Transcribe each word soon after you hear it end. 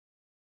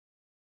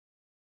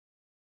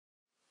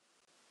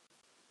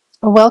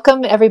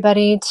Welcome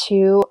everybody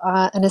to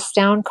an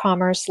Astound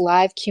Commerce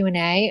live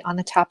Q&A on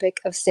the topic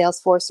of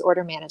Salesforce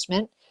Order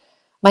Management.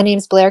 My name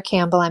is Blair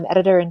Campbell. I'm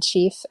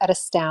Editor-in-Chief at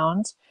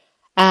Astound,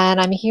 and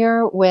I'm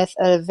here with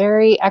a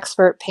very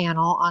expert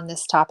panel on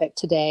this topic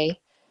today.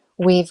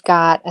 We've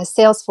got a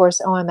Salesforce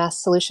OMS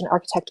Solution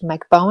Architect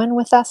Mike Bowen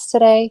with us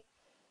today.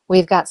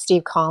 We've got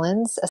Steve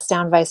Collins,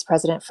 Astound Vice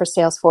President for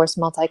Salesforce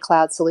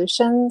Multi-Cloud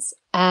Solutions,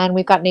 and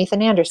we've got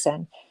Nathan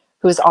Anderson,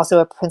 who is also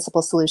a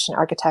Principal Solution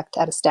Architect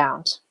at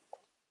Astound.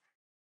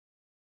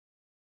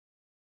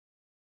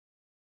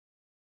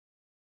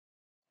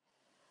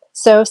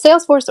 So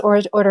Salesforce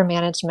Order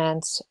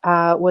Management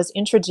was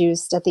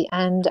introduced at the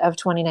end of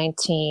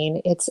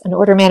 2019. It's an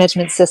order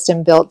management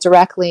system built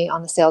directly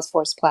on the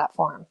Salesforce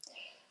platform.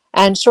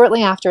 And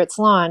shortly after its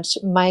launch,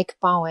 Mike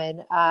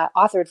Bowen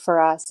authored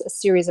for us a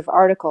series of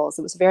articles.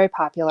 It was very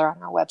popular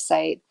on our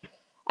website.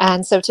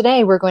 And so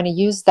today we're going to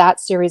use that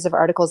series of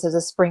articles as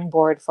a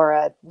springboard for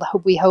a,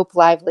 we hope,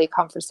 lively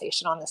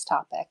conversation on this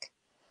topic.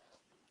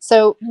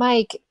 So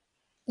Mike,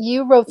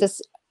 you wrote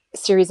this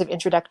series of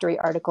introductory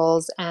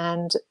articles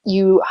and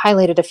you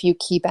highlighted a few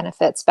key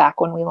benefits back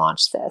when we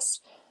launched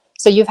this.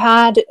 So you've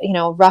had,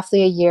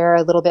 roughly a year,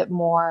 a little bit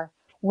more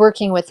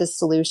working with this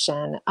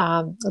solution.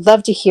 I'd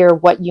love to hear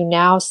what you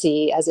now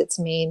see as its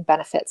main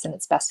benefits and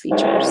its best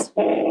features.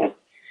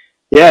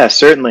 Yeah,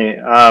 certainly.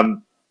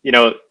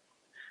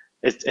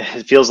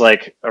 It feels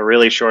like a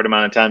really short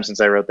amount of time since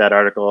I wrote that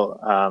article,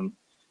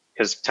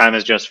 because time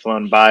has just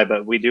flown by,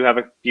 but we do have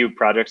a few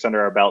projects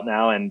under our belt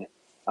now. And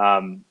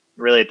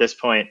really at this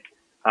point,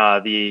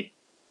 the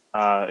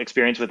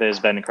experience with it has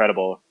been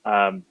incredible.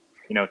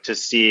 To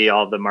see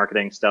all the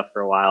marketing stuff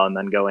for a while and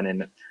then go in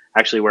and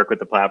actually work with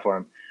the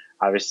platform,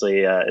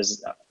 obviously,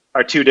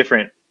 are two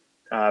different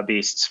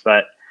beasts.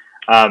 But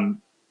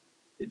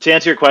to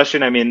answer your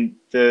question, I mean,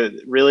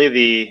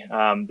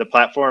 the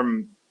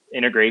platform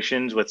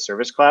integrations with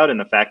Service Cloud and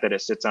the fact that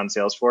it sits on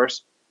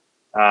Salesforce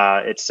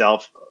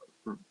itself,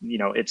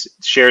 it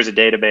shares a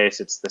database.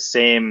 It's the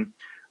same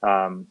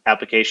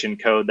application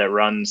code that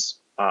runs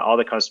all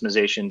the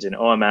customizations in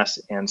OMS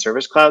and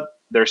Service Cloud.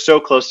 They're so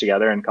close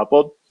together and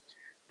coupled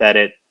that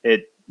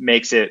it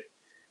makes it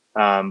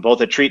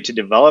both a treat to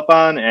develop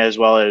on, as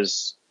well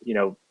as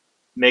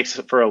makes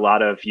for a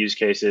lot of use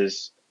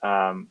cases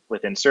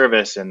within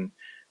service and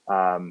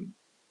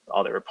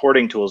all the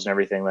reporting tools and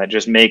everything that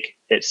just make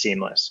it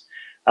seamless.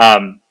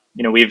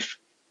 We've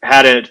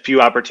had a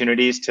few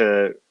opportunities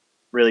to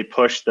really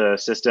push the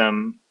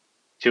system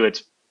to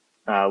its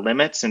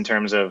limits in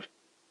terms of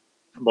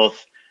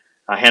both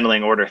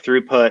handling order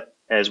throughput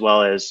as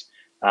well as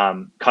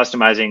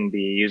customizing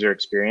the user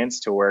experience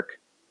to work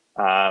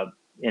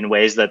in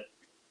ways that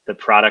the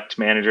product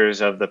managers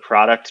of the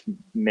product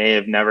may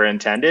have never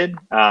intended.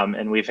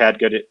 And we've had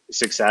good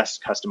success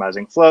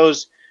customizing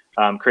flows,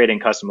 creating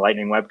custom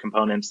Lightning Web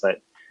components that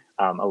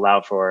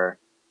allow for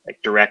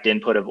direct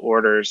input of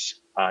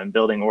orders and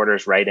building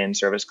orders right in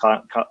Service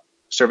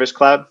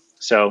Cloud.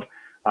 So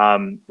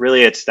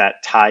really it's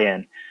that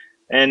tie-in.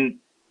 And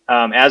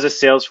as a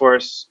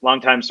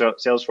longtime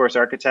Salesforce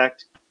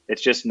architect,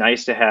 it's just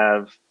nice to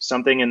have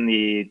something in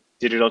the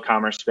digital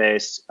commerce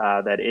space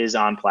that is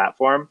on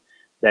platform,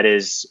 that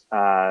is,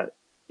 kind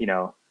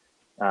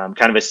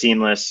of a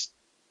seamless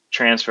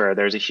transfer.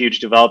 There's a huge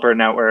developer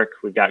network.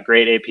 We've got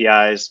great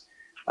APIs,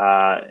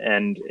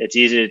 and it's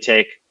easy to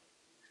take,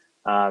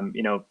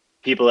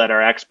 people that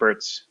are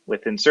experts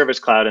within Service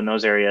Cloud in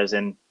those areas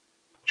and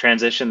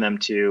transition them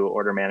to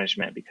order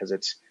management, because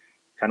it's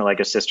kind of like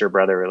a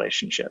sister-brother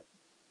relationship.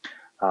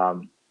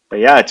 But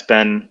yeah, it's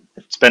been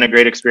a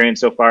great experience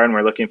so far, and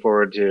we're looking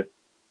forward to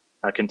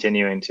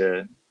continuing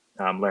to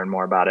learn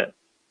more about it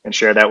and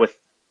share that with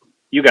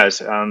you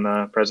guys on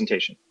the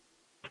presentation.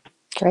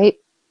 Great.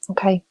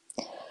 Okay.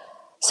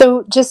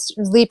 So just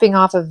leaping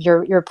off of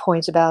your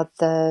point about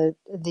the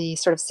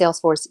sort of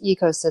Salesforce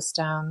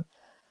ecosystem,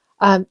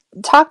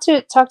 talk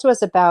to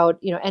us about,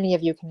 any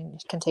of you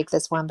can take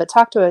this one, but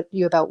talk to us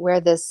about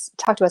where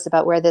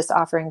this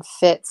offering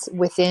fits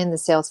within the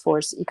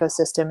Salesforce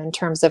ecosystem in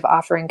terms of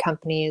offering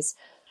companies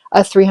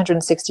a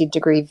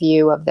 360-degree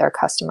view of their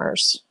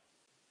customers.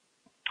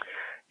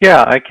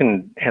 Yeah, I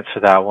can answer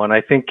that one.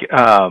 I think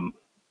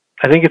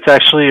it's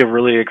actually a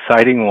really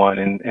exciting one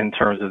in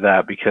terms of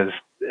that, because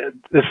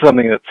this is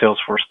something that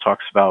Salesforce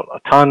talks about a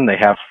ton. They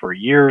have for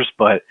years,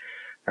 but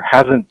there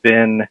hasn't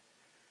been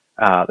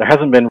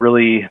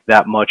really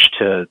that much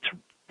to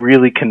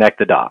really connect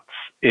the dots.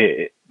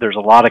 There's a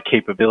lot of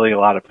capability, a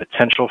lot of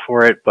potential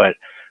for it, but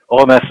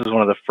OMS is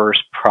one of the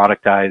first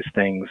productized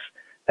things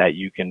that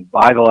you can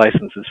buy the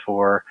licenses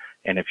for.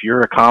 And if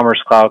you're a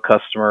Commerce Cloud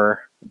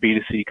customer,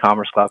 B2C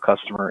Commerce Cloud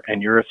customer,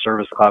 and you're a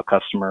Service Cloud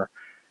customer,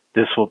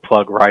 this will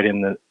plug right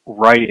in the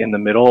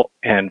middle,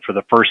 and for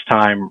the first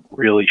time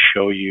really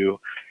show you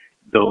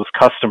those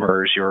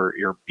customers,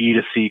 your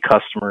B2C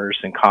customers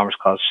and Commerce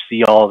Cloud,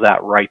 see all of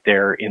that right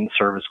there in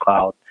Service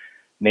Cloud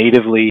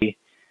natively.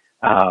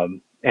 I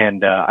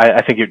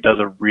think it does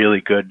a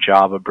really good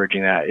job of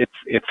bridging that.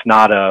 It's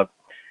not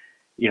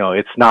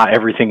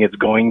everything it's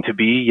going to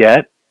be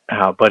yet,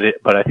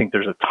 but I think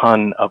there's a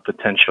ton of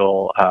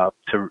potential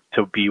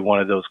to be one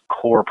of those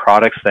core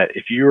products that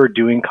if you are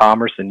doing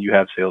commerce and you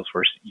have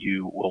Salesforce,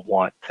 you will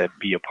want to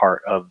be a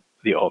part of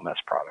the OMS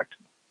product.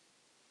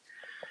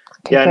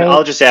 Okay, Yeah, and great.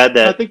 I'll just add I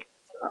that. think.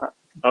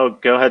 Oh,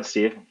 go ahead,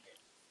 Steve.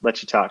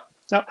 Let you talk.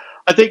 No,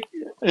 I think,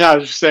 yeah, I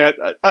was just saying,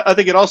 I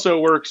think it also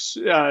works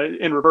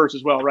in reverse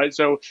as well, right?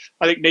 So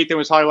I think Nathan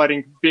was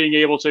highlighting being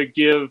able to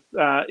give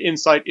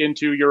insight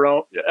into your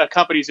own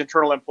company's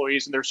internal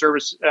employees and their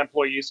service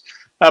employees.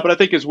 But I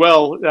think as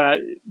well,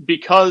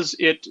 because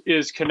it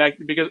is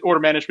connected, because order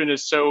management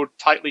is so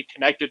tightly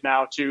connected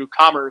now to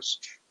commerce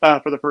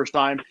for the first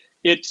time,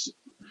 it's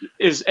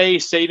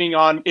saving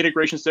on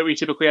integrations that we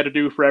typically had to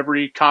do for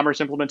every commerce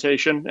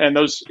implementation, and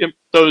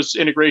those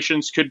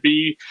integrations could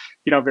be,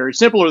 very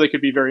simple, or they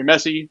could be very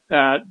messy.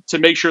 To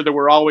make sure that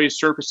we're always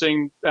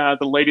surfacing the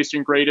latest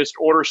and greatest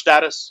order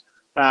status,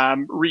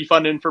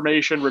 refund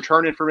information,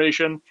 return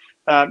information.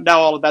 Now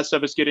all of that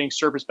stuff is getting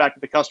surfaced back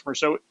to the customer.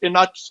 So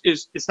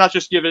it's not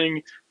just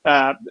giving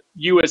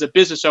you as a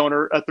business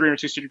owner a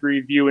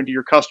 360-degree view into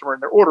your customer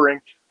and their ordering,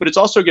 but it's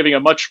also giving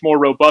a much more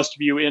robust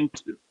view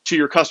into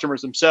your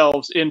customers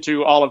themselves,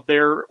 into all of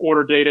their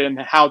order data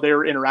and how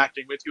they're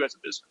interacting with you as a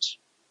business.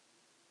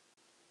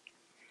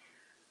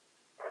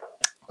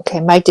 Okay,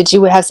 Mike, did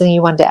you have something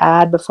you wanted to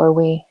add before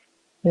we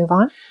move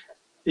on?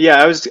 Yeah,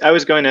 I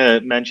was going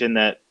to mention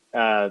that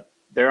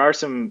there are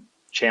some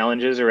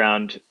challenges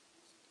around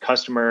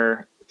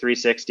customer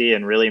 360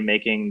 and really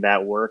making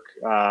that work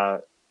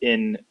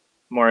in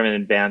more of an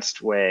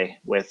advanced way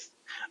with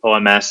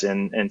OMS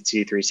and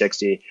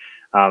C360.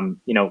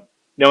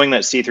 Knowing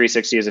that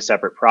C360 is a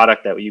separate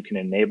product that you can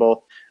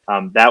enable,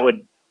 that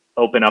would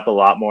open up a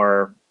lot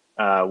more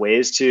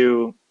ways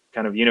to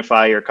kind of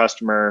unify your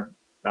customer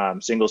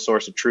single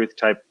source of truth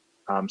type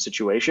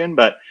situation.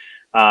 But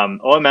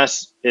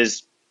OMS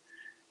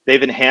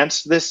they've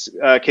enhanced this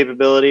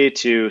capability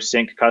to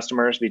sync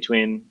customers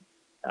between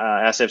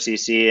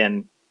SFCC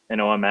and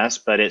OMS,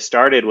 but it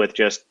started with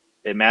just,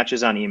 it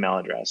matches on email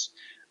address.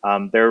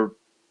 They're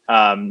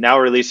now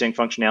releasing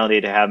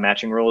functionality to have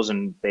matching rules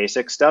and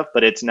basic stuff,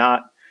 but it's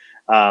not,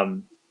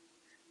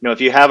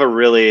 if you have a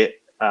really,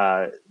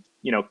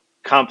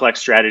 complex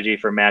strategy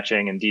for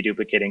matching and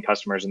deduplicating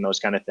customers and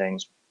those kind of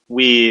things,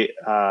 we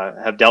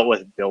have dealt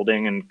with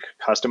building and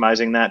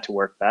customizing that to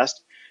work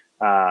best,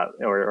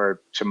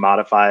 or to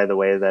modify the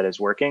way that is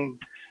working.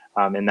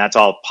 And that's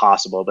all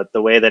possible, but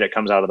the way that it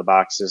comes out of the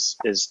box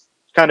is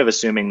kind of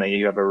assuming that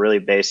you have a really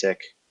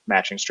basic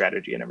matching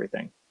strategy and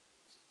everything.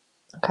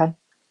 Okay.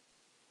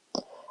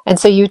 And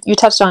so you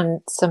touched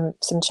on some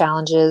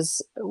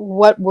challenges.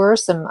 What were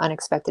some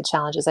unexpected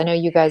challenges? I know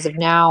you guys have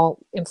now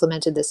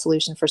implemented this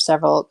solution for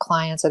several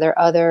clients. Are there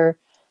other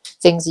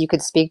things you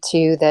could speak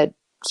to that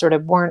sort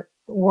of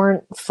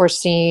weren't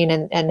foreseen,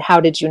 and how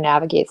did you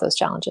navigate those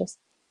challenges?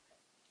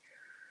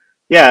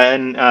 Yeah,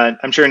 and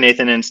I'm sure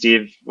Nathan and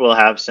Steve will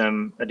have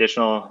some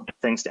additional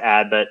things to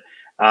add, but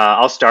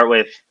I'll start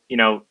with,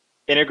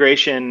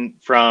 integration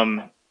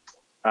from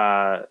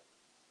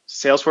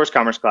Salesforce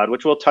Commerce Cloud,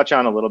 which we'll touch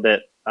on a little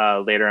bit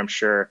later, I'm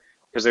sure,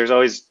 because there's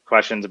always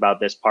questions about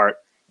this part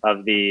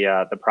of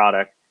the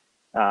product.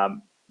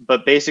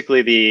 But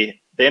basically, the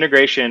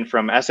integration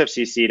from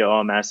SFCC to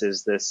OMS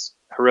is this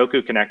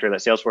Heroku connector that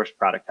Salesforce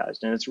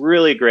productized, and it's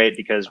really great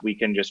because we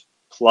can just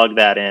plug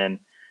that in,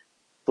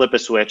 flip a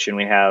switch, and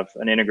we have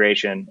an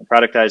integration, a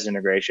productized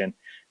integration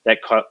that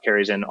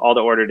carries in all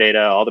the order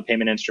data, all the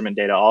payment instrument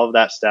data, all of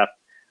that stuff,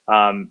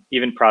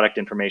 even product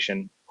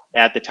information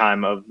at the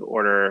time of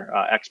order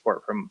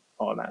export from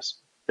OMS.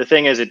 The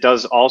thing is, it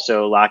does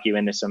also lock you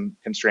into some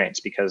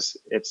constraints because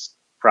it's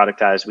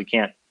productized. We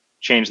can't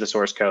change the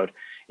source code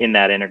in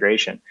that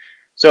integration.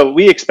 So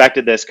we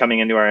expected this coming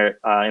into our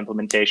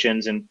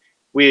implementations, and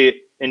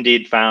we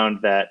indeed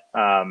found that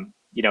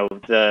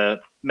the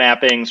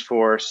mappings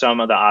for some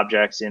of the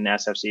objects in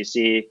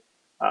SFCC,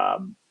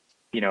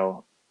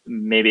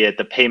 maybe at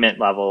the payment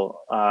level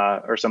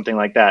or something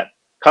like that,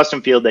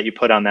 custom field that you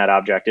put on that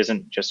object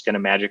isn't just going to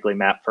magically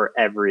map for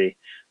every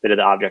bit of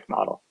the object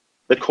model.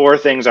 The core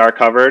things are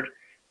covered,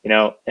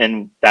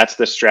 and that's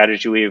the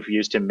strategy we've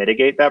used to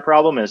mitigate that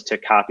problem, is to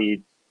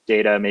copy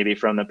data maybe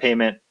from the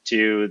payment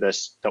to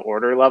the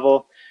order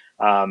level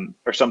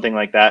or something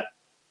like that,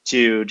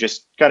 to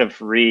just kind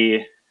of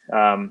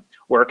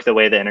work the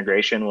way the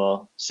integration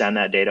will send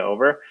that data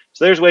over.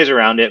 So there's ways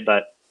around it,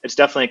 but it's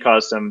definitely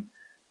caused some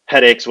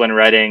headaches when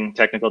writing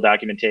technical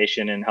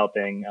documentation and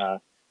helping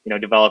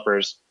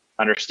developers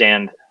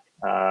understand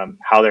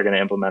how they're going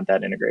to implement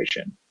that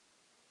integration.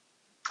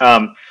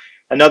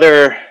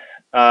 Another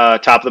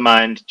top of the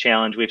mind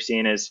challenge we've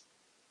seen is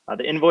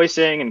the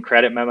invoicing and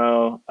credit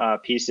memo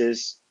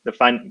pieces, the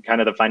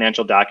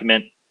financial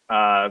document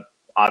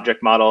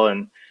object model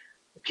and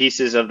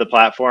pieces of the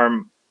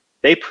platform.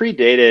 They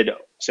predated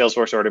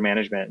Salesforce Order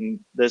Management, and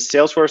the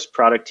Salesforce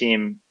product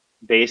team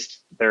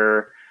based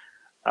their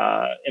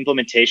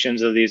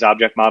implementations of these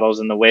object models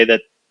and the way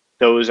that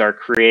those are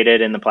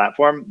created in the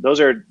platform. Those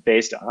are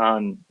based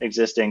on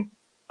existing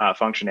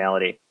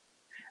functionality.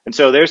 And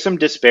so there's some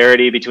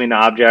disparity between the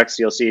objects.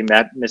 You'll see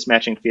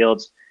mismatching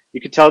fields.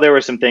 You could tell there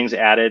were some things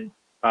added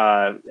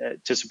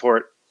to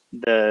support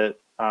the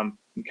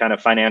kind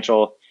of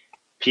financial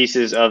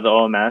pieces of the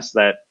OMS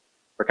that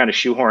were kind of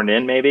shoehorned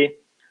in maybe.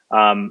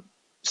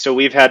 So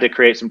we've had to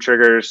create some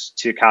triggers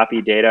to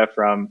copy data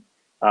from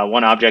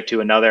one object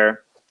to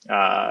another.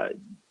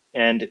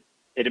 And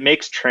it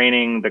makes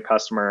training the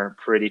customer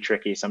pretty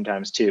tricky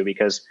sometimes too,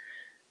 because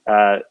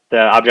the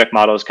object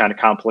model is kind of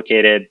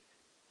complicated.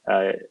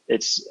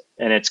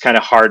 It's kind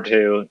of hard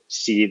to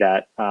see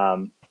that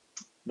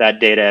that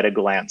data at a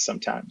glance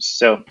sometimes.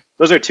 So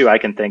those are two I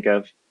can think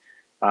of.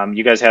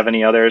 You guys have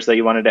any others that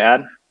you wanted to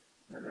add?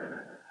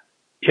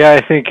 Yeah,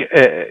 I think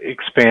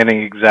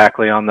expanding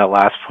exactly on that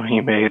last point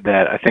you made,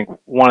 that I think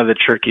one of the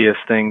trickiest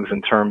things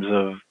in terms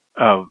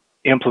of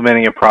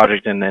implementing a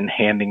project and then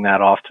handing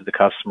that off to the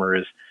customer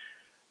is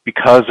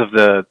because of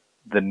the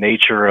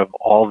nature of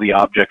all the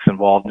objects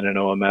involved in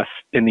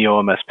the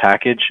OMS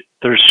package,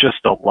 there's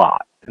just a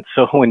lot. And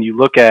so when you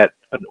look at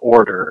an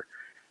order,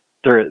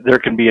 there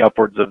can be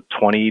upwards of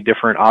 20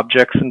 different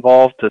objects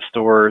involved to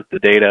store the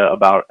data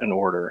about an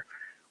order,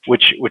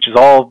 which is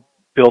all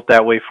built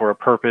that way for a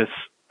purpose,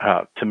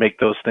 to make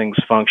those things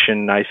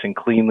function nice and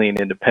cleanly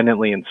and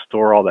independently and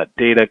store all that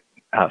data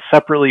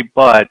separately.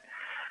 But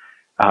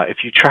if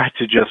you try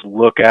to just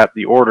look at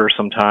the order,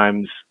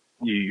 sometimes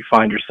you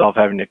find yourself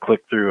having to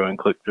click through and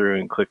click through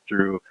and click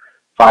through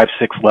 5,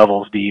 6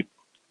 levels deep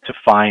to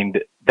find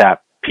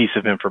that piece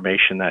of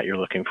information that you're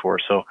looking for.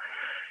 So,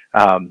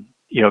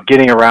 you know,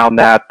 getting around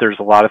that, there's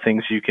a lot of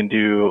things you can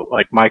do,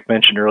 like Mike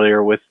mentioned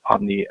earlier, with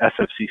on the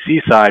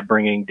SFCC side,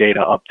 bringing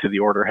data up to the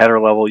order header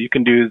level. You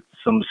can do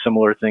some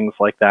similar things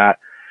like that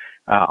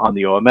on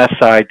the OMS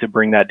side to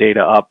bring that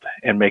data up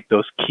and make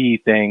those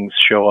key things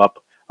show up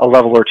a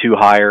level or two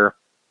higher,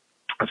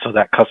 so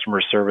that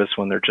customer service,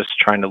 when they're just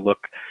trying to look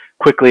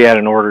quickly at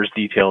an order's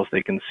details,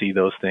 they can see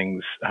those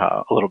things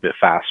a little bit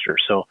faster.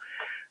 So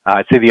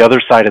I'd say the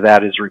other side of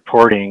that is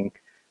reporting.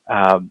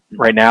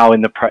 Right now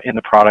in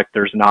the product,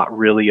 there's not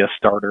really a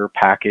starter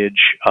package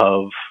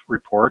of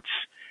reports,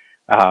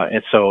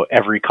 and so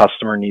every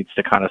customer needs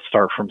to kind of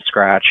start from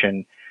scratch,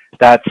 and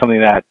that's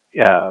something that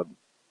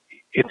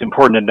it's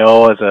important to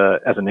know as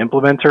an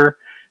implementer,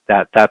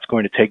 that that's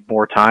going to take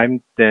more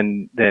time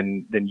than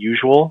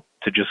usual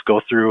to just go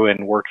through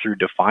and work through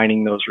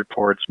defining those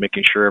reports,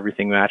 making sure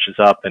everything matches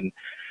up. And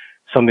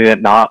something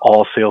that not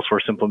all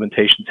Salesforce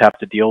implementations have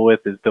to deal with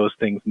is those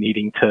things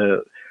needing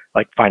to,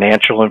 like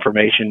financial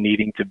information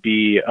needing to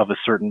be of a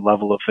certain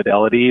level of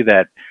fidelity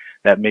that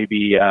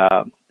maybe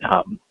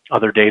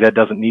other data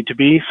doesn't need to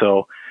be.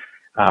 So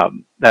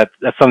that's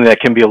something that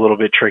can be a little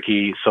bit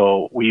tricky.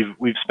 So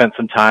we've spent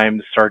some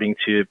time starting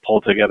to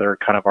pull together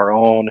kind of our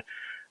own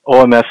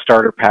OMS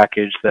starter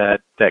package that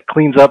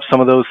cleans up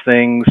some of those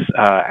things,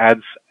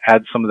 adds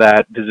some of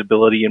that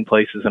visibility in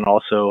places, and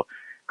also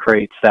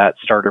creates that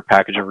starter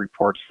package of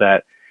reports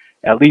that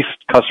at least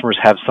customers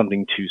have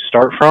something to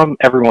start from.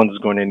 Everyone's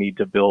going to need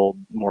to build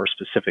more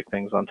specific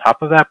things on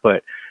top of that,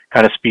 but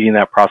kind of speeding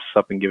that process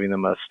up and giving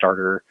them a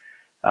starter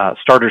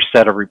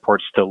set of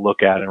reports to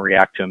look at and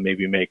react to, and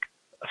maybe make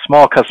a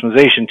small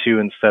customization to,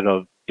 instead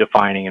of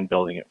defining and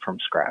building it from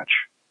scratch.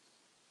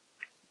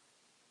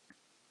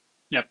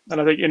 Yeah,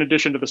 and I think in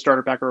addition to the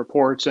starter pack of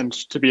reports, and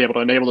to be able to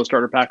enable the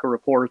starter pack of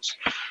reports,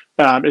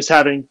 is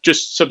having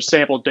just some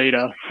sample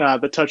data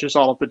that touches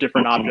all of the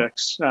different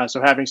objects. So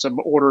having some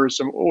orders,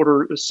 some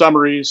order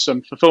summaries,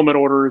 some fulfillment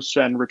orders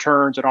and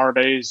returns and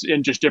RMAs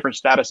in just different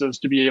statuses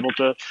to be able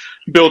to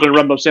build and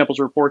run those samples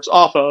reports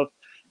off of.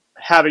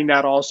 Having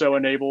that also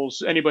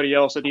enables anybody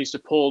else that needs to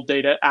pull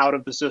data out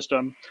of the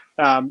system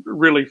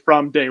really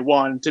from day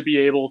one to be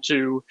able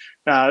to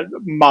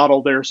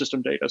model their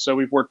system data. So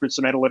we've worked with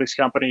some analytics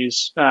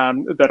companies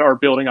that are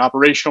building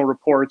operational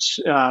reports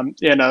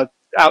in an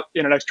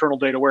external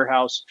data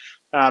warehouse.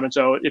 And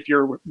so if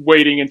you're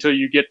waiting until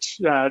you get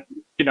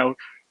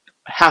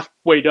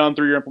halfway done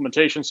through your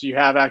implementation, so you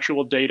have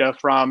actual data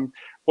from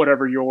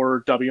whatever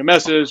your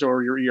WMS is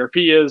or your ERP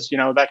is,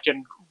 that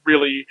can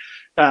really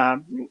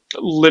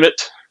limit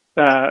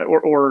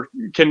or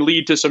can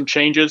lead to some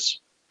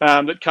changes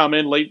that come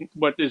in late,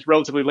 what is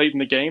relatively late in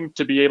the game,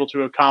 to be able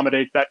to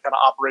accommodate that kind of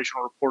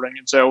operational reporting.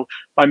 And so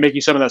by making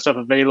some of that stuff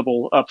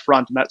available up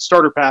front in that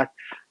starter pack,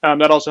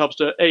 that also helps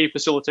to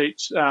facilitate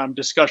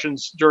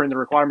discussions during the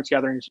requirements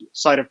gathering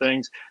side of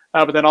things,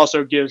 but then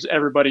also gives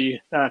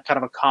everybody kind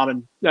of a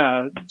common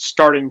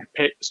starting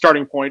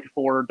point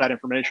for that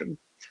information.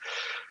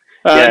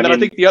 And then I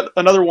think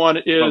another one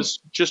is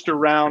just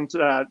around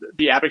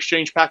the App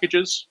Exchange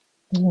packages.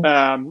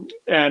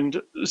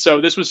 And so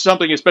this was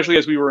something, especially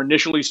as we were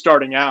initially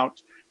starting out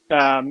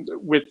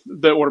with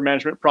the order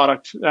management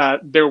product,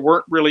 there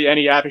weren't really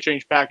any App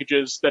Exchange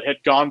packages that had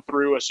gone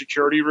through a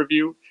security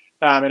review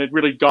and had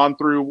really gone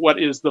through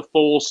what is the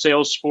full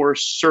Salesforce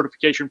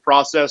certification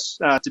process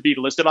to be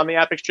listed on the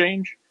App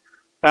Exchange.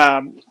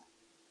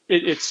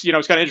 it's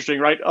it's kind of interesting,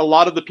 right? A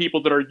lot of the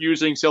people that are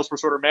using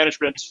Salesforce Order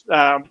Management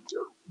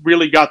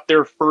really got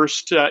their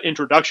first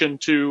introduction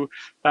to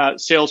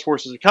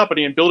Salesforce as a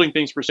company and building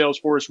things for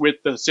Salesforce with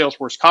the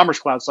Salesforce Commerce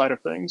Cloud side of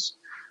things,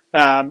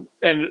 and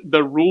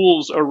the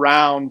rules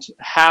around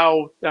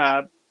how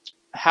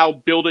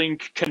building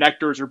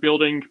connectors or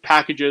building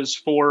packages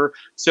for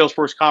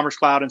Salesforce Commerce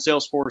Cloud and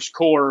Salesforce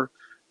Core,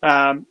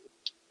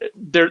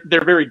 they're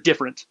very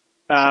different.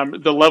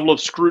 The level of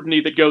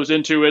scrutiny that goes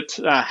into it,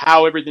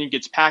 how everything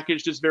gets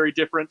packaged is very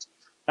different.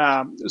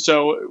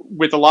 So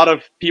with a lot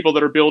of people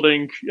that are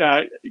building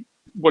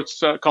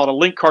what's called a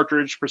link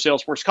cartridge for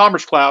Salesforce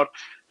Commerce Cloud,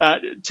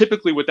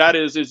 typically what that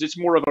is it's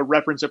more of a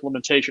reference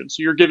implementation.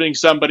 So you're giving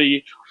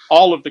somebody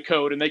all of the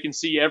code and they can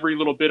see every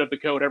little bit of the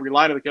code, every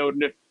line of the code.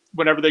 And if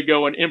whenever they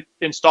go and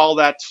install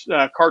that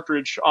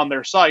cartridge on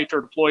their site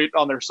or deploy it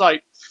on their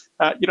site,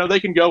 they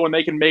can go and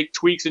they can make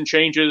tweaks and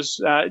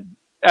changes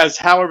as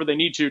however they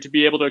need to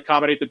be able to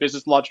accommodate the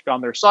business logic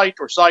on their site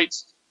or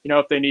sites.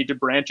 If they need to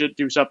branch it,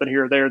 do something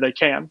here or there, they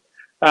can.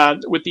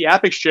 With the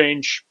App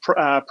Exchange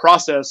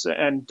process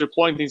and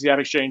deploying things in the App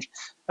Exchange,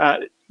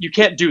 you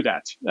can't do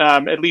that,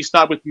 at least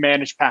not with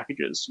managed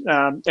packages.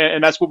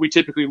 And that's what we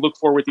typically look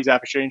for with these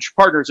App Exchange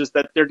partners, is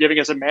that they're giving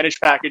us a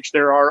managed package.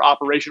 There are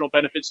operational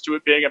benefits to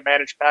it being a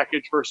managed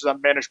package versus a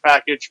managed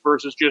package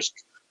versus just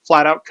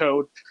flat out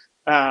code.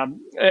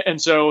 And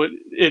so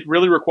it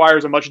really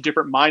requires a much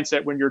different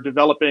mindset when you're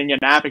developing an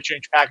App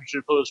Exchange package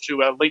as opposed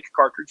to a link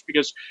cartridge,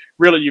 because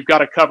really you've got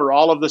to cover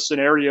all of the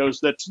scenarios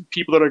that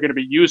people that are going to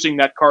be using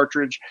that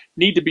cartridge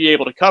need to be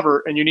able to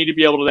cover, and you need to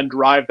be able to then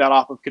drive that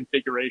off of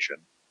configuration.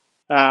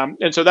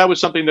 And so that was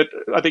something that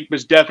I think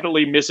was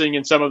definitely missing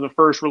in some of the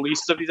first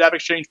releases of these App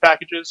Exchange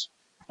packages.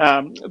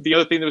 The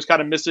other thing that was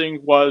kind of missing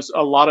was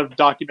a lot of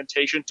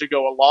documentation to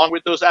go along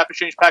with those App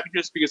Exchange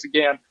packages, because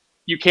again,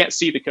 you can't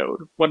see the code.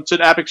 Once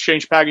an App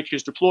Exchange package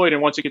is deployed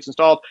and once it gets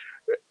installed,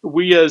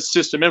 we as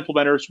system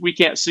implementers, we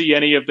can't see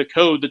any of the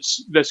code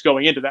that's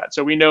going into that.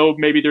 So we know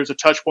maybe there's a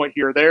touch point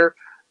here or there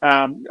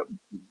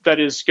that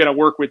is going to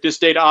work with this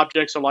data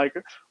object. So like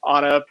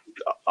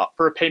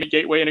for a payment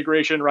gateway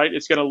integration, right?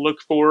 It's going to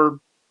look for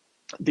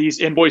these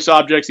invoice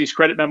objects, these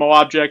credit memo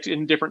objects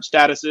in different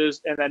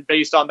statuses. And then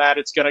based on that,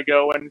 it's going to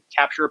go and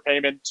capture a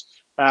payment,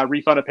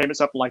 refund a payment,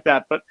 something like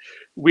that. But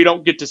we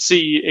don't get to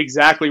see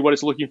exactly what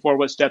it's looking for,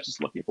 what steps it's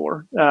looking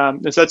for.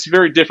 And so that's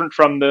very different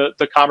from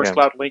the Commerce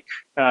Cloud Link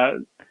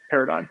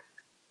paradigm.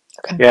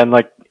 Okay. Yeah, and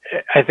like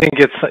I think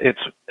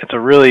it's a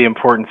really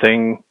important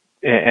thing,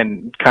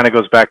 and kind of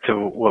goes back to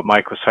what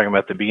Mike was talking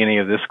about at the beginning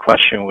of this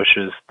question, which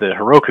is the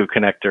Heroku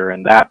connector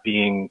and that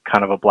being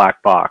kind of a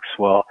black box.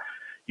 Well,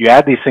 you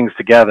add these things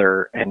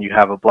together and you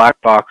have a black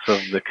box of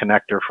the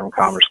connector from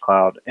Commerce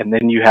Cloud, and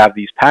then you have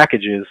these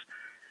packages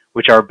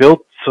which are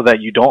built so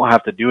that you don't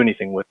have to do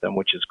anything with them,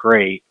 which is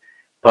great.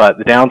 But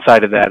the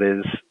downside of that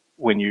is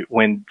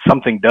when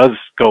something does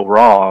go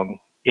wrong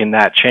in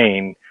that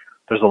chain,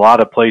 there's a lot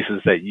of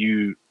places that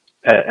you,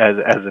 as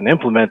an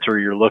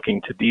implementer, you're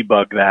looking to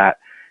debug that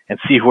and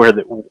see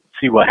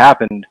what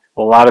happened.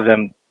 Well, a lot of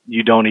them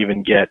you don't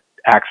even get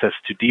access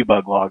to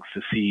debug logs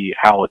to see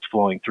how it's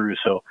flowing through.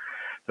 So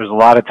there's a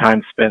lot of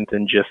time spent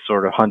in just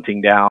sort of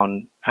hunting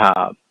down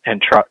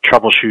and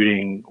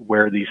troubleshooting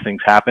where these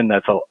things happen.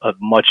 That's a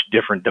much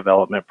different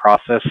development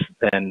process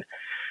than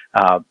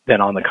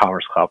on the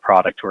Commerce Cloud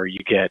product, where you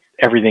get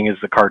everything is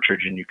the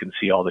cartridge and you can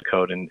see all the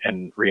code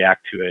and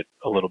react to it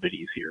a little bit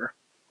easier.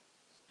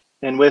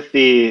 And with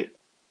the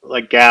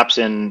gaps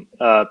in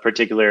a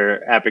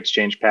particular App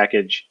Exchange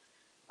package,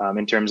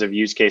 in terms of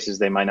use cases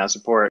they might not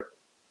support,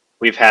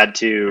 we've had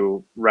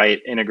to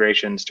write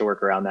integrations to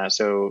work around that.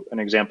 So an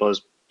example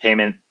is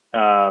payment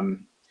reauth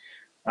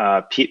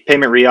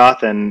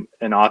and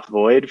auth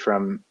void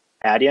from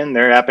Adyen.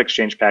 Their App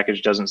Exchange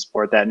package doesn't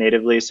support that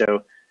natively.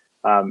 So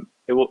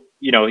it will,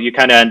 you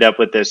kind of end up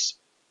with this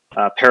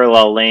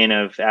parallel lane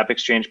of App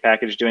Exchange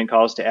package doing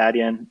calls to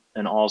Adyen,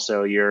 and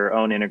also your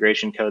own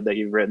integration code that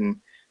you've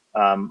written,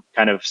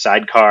 kind of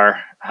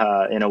sidecar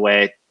in a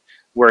way,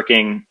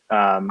 working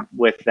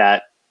with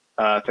that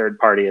third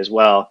party as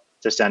well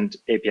to send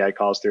API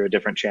calls through a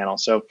different channel.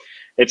 So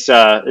it's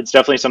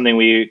definitely something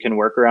we can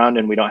work around,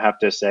 and we don't have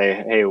to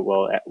say, hey,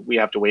 well, we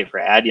have to wait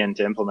for Adyen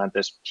to implement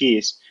this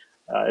piece.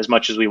 As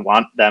much as we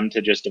want them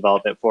to just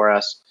develop it for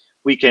us,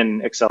 we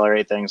can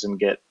accelerate things and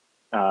get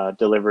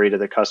delivery to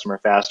the customer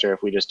faster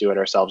if we just do it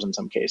ourselves in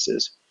some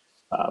cases.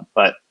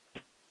 But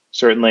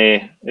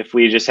certainly, if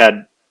we just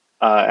had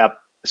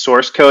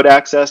source code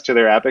access to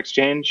their App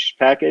Exchange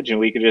package and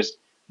we could just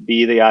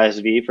be the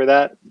ISV for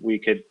that, we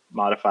could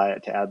modify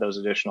it to add those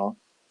additional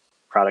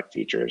product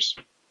features.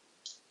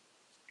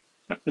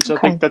 And so I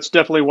think that's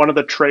definitely one of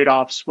the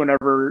trade-offs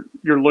whenever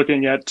you're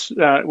looking at,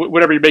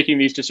 whenever you're making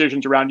these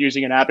decisions around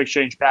using an App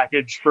Exchange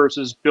package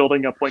versus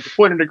building a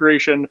point-to-point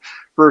integration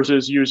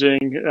versus using,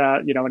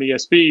 an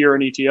ESB or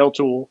an ETL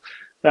tool.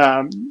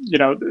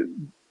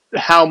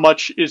 how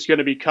much is going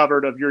to be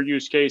covered of your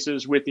use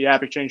cases with the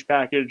App Exchange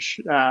package?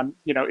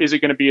 Is it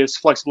going to be as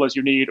flexible as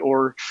you need,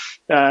 or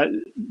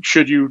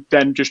should you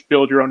then just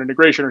build your own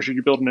integration, or should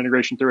you build an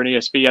integration through an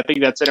ESP? I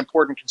think that's an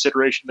important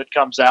consideration that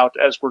comes out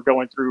as we're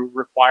going through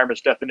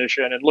requirements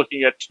definition and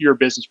looking at your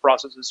business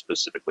processes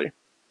specifically.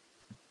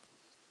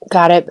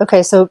 Got it.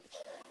 Okay, so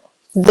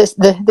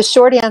the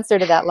short answer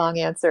to that long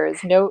answer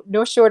is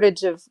no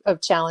shortage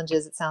of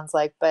challenges, it sounds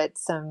like, but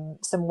some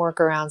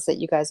workarounds that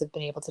you guys have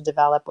been able to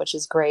develop, which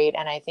is great.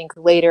 And I think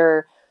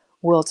later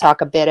we'll talk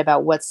a bit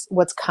about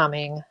what's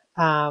coming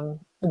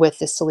with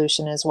this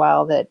solution as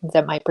well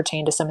that might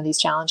pertain to some of these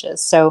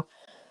challenges. So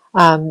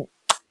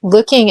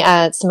looking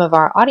at some of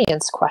our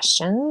audience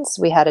questions,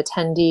 we had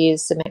attendees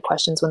submit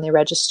questions when they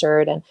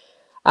registered, and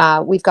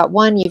we've got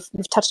one you've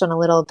touched on a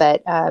little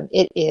bit.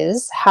 It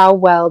is, how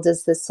well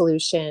does this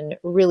solution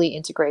really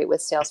integrate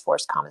with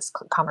Salesforce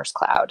Commerce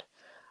Cloud?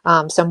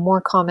 Some more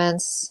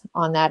comments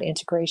on that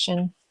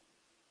integration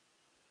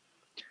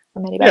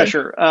from anybody? Yeah,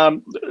 sure.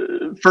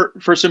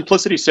 For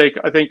simplicity's sake,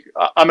 I think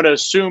I'm going to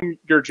assume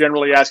you're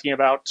generally asking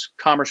about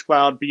Commerce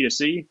Cloud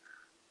B2C.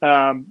 So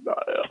I'm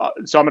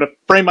going to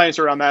frame my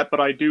answer on that, but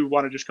I do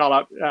want to just call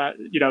out,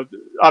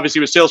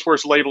 obviously with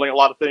Salesforce labeling a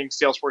lot of things,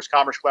 Salesforce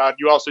Commerce Cloud,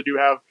 you also do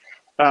have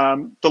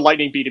the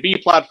Lightning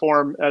B2B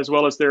platform, as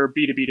well as their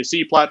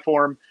B2B2C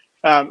platform.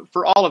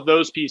 For all of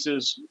those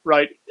pieces,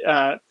 right,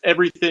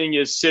 everything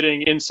is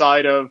sitting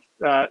inside of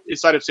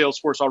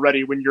Salesforce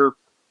already when you're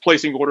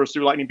placing orders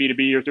through Lightning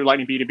B2B or through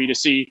Lightning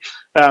B2B2C.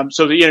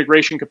 So the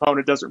integration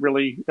component doesn't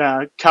really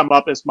come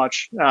up as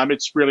much.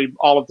 It's really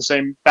all of the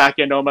same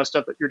back-end OMS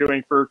stuff that you're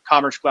doing for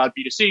Commerce Cloud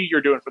B2C,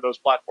 you're doing for those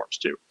platforms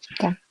too.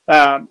 Okay.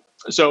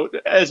 So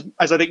as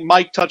I think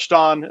Mike touched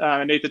on,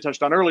 and Nathan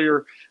touched on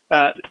earlier,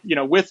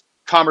 with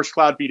Commerce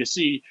Cloud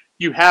B2C,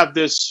 you have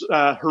this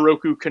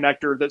Heroku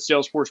connector that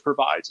Salesforce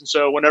provides. And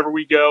so whenever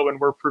we go and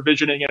we're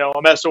provisioning an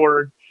OMS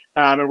org,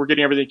 and we're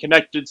getting everything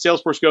connected,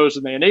 Salesforce goes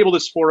and they enable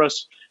this for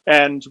us,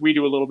 and we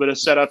do a little bit of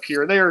setup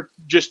here and there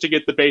just to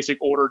get the basic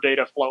order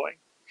data flowing.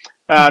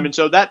 And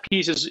so that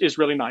piece is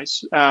really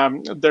nice.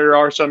 There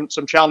are some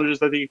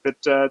challenges I think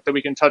that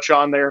we can touch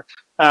on there,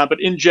 but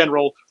in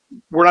general,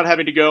 we're not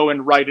having to go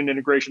and write an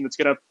integration that's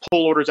going to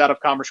pull orders out of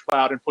Commerce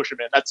Cloud and push them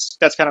in.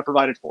 That's kind of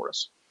provided for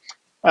us.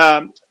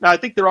 Now, I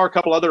think there are a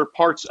couple other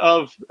parts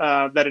of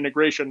that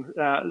integration.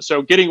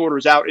 So getting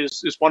orders out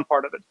is one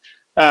part of it.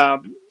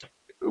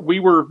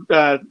 We were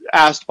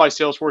asked by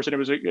Salesforce, and it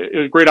was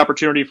a great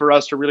opportunity for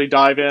us to really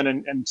dive in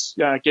and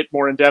get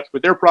more in depth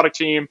with their product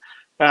team,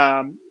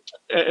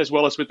 as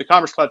well as with the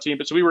Commerce Cloud team.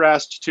 But so we were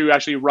asked to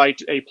actually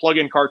write a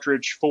plugin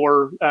cartridge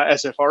for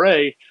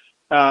SFRA,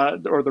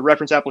 or the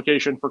reference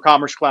application for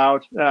Commerce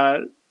Cloud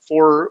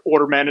for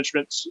order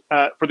management,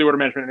 for the order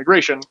management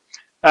integration.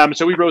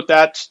 So we wrote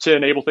that to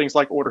enable things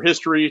like order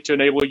history, to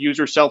enable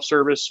user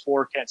self-service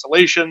for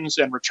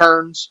cancellations and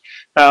returns.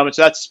 So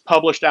that's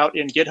published out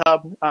in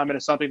GitHub, and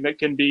it's something that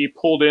can be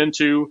pulled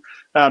into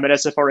an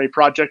SFRA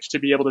project to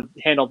be able to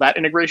handle that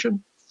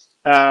integration.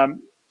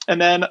 And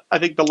then I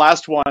think the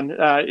last one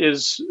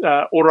is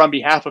order on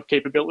behalf of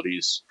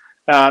capabilities.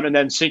 And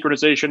then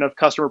synchronization of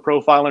customer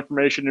profile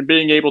information and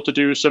being able to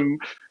do some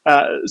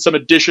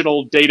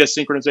additional data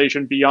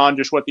synchronization beyond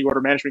just what the order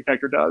management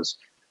connector does.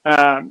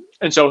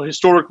 And so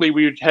historically,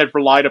 we had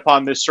relied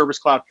upon this Service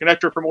Cloud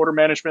connector from order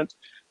management.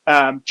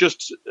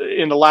 Just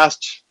in the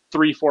last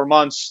 3-4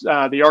 months,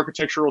 the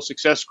architectural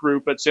success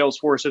group at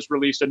Salesforce has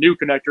released a new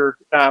connector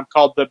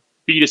called the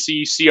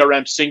B2C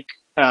CRM Sync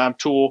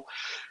tool.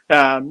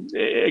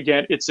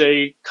 Again, it's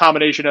a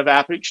combination of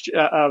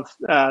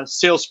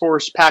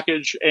Salesforce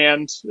package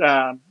and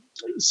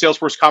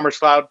Salesforce Commerce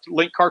Cloud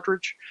link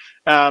cartridge,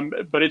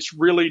 but it's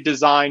really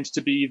designed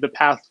to be the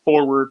path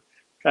forward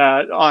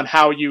on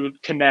how you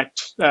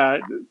connect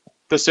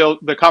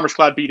the Commerce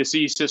Cloud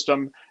B2C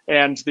system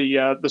and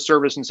the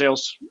Service and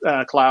Sales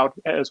Cloud,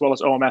 as well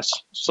as OMS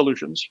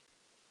solutions.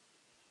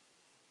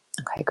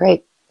 Okay,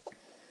 great.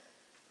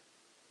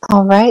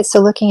 All right,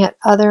 so looking at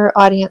other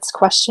audience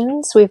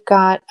questions, we've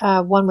got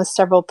one with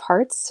several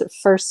parts.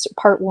 First,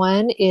 part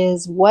one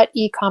is, what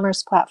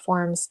e-commerce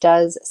platforms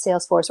does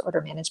Salesforce Order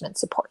Management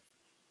support?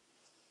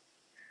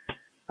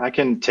 I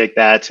can take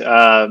that.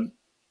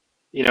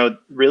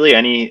 Really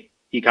any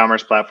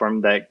e-commerce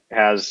platform that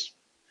has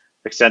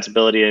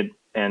extensibility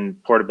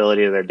and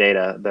portability of their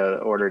data, the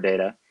order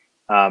data.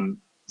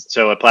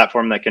 So a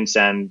platform that can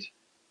send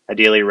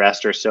ideally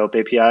REST or SOAP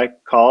API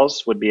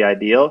calls would be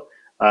ideal.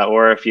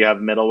 Or if you have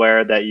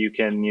middleware that you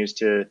can use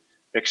to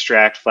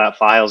extract flat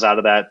files out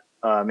of that,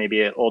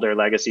 maybe an older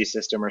legacy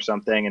system or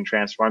something, and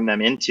transform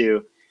them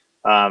into,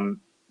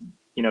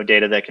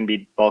 data that can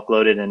be bulk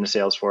loaded into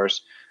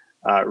Salesforce.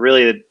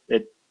 Really,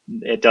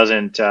 it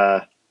doesn't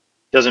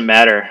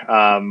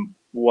matter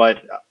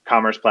what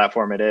commerce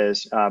platform it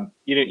is.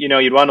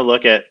 You'd want to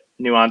look at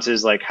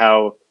nuances like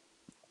how,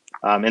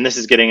 and this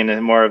is getting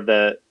into more of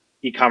the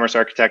e-commerce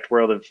architect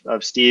world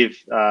of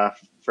Steve,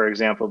 for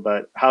example,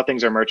 but how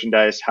things are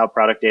merchandised, how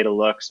product data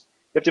looks.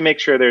 You have to make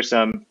sure there's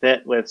some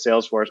fit with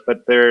Salesforce,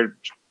 but their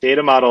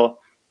data model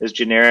is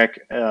generic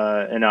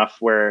enough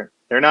where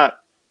they're not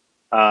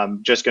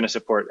just going to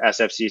support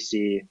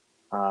SFCC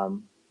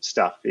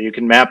stuff. You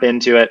can map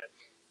into it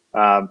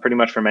pretty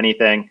much from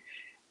anything.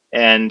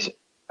 And,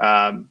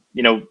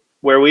 you know,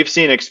 where we've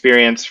seen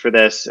experience for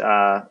this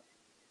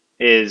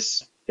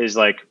is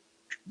like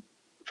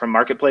from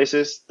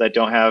marketplaces that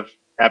don't have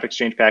App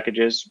Exchange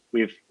packages.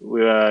 We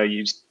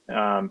used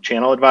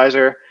Channel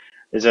Advisor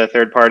is a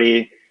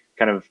third-party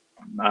kind of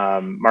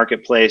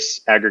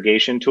marketplace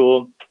aggregation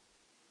tool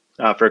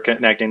for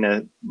connecting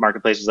to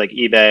marketplaces like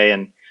eBay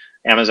and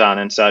Amazon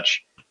and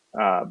such,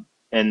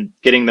 and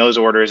getting those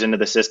orders into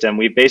the system.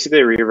 We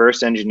basically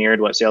reverse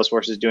engineered what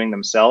Salesforce is doing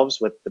themselves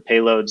with the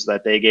payloads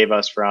that they gave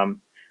us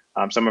from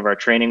some of our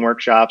training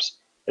workshops,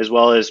 as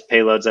well as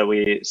payloads that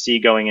we see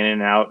going in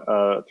and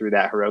out through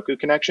that Heroku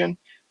connection.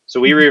 So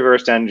we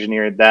reversed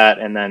engineered that,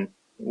 and then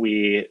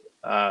we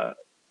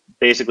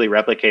basically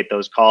replicate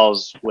those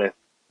calls with,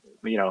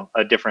 you know,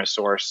 a different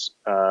source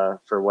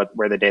for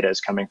where the data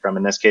is coming from.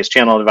 In this case,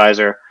 Channel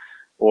Advisor,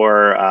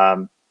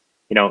 or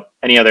you know,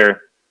 any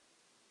other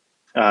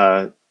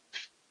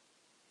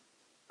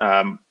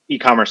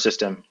e-commerce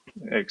system,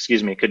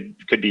 excuse me,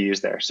 could be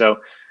used there.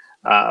 So,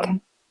 Okay.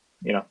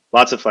 you know,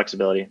 lots of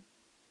flexibility.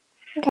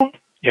 Okay.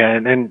 Yeah,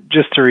 and then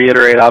just to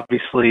reiterate,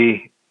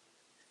 obviously,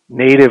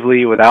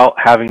 natively without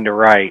having to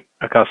write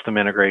a custom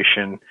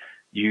integration,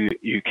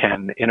 you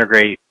can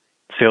integrate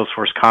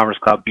Salesforce Commerce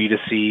Cloud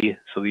B2C,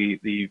 so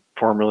the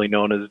formerly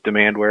known as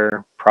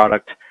Demandware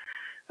product,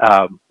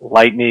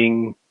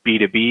 Lightning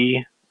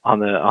B2B on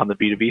the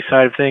B2B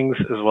side of things,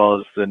 as well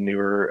as the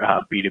newer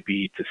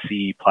B2B to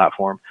C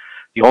platform.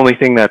 The only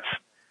thing that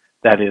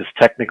is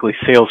technically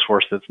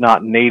Salesforce that's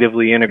not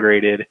natively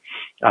integrated,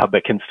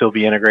 but can still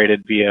be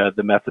integrated via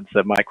the methods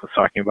that Mike was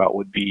talking about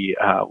would be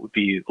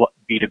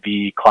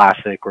B2B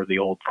Classic or the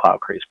old Cloud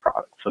Craze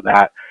product. So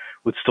that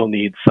would still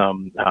need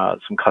some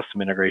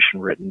custom integration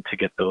written to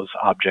get those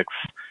objects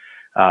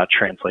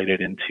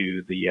translated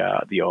into the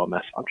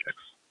OMS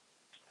objects.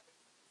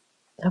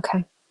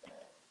 Okay.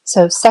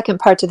 So second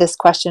part to this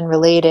question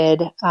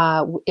related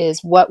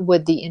is, what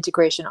would the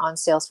integration on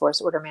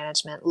Salesforce Order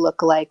Management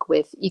look like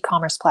with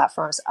e-commerce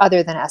platforms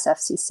other than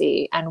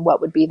SFCC, and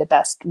what would be the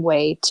best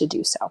way to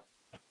do so?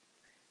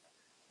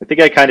 I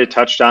think I kind of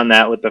touched on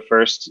that with the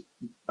first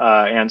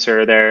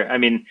answer there. I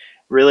mean,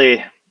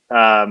 really,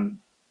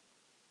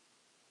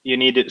 you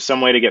need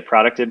some way to get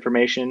product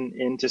information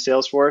into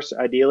Salesforce,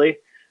 ideally.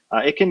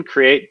 It can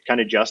create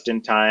kind of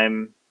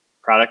just-in-time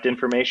product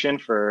information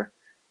for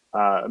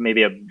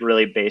maybe a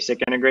really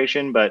basic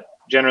integration, but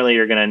generally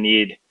you're going to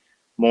need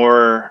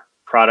more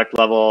product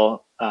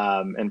level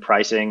and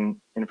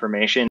pricing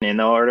information in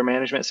the order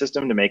management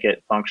system to make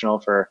it functional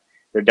for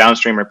your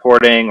downstream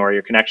reporting or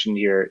your connection to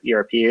your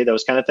ERP,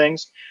 those kind of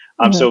things.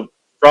 So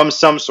from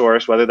some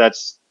source, whether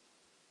that's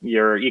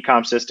your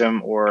e-com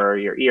system or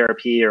your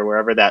ERP or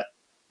wherever that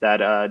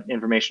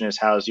information is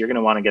housed, you're going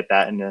to want to get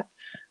that into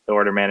the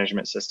order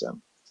management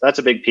system. So that's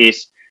a big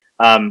piece.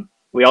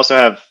 We also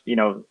have, you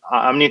know,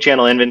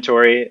 omni-channel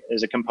inventory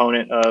is a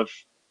component of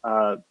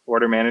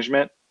order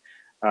management,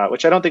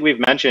 which I don't think we've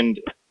mentioned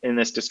in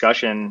this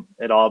discussion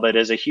at all, but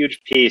is a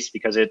huge piece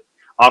because it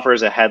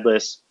offers a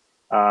headless,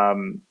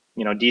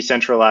 you know,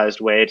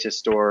 decentralized way to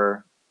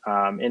store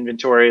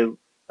inventory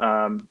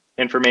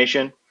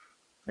information.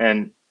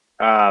 And,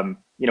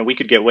 you know, we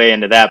could get way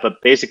into that,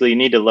 but basically you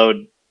need to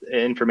load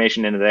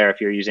information into there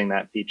if you're using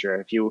that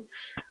feature. If you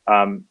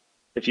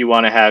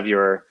want to have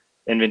your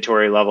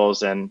inventory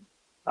levels and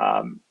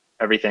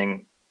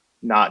everything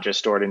not just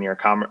stored in your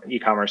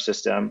e-commerce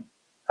system.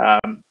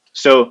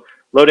 So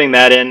loading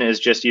that in is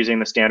just using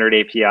the standard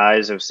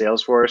APIs of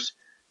Salesforce.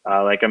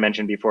 Like I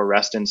mentioned before,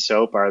 REST and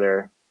SOAP are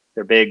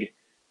their big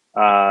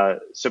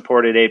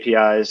supported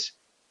APIs,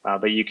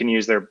 but you can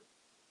use their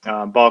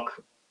bulk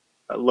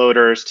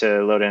loaders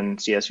to load in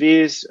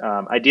CSVs.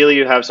 Ideally,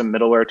 you have some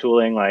middleware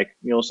tooling like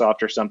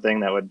MuleSoft or something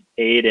that would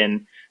aid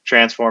in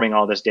transforming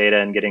all this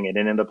data and getting it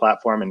into the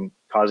platform and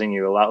causing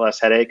you a lot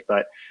less headache.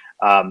 But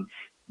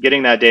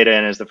getting that data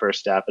in is the first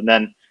step. And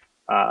then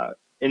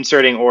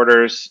inserting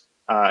orders,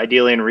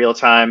 ideally in real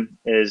time,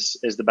 is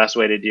the best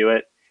way to do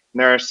it.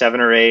 And there are 7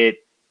 or 8,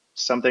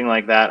 something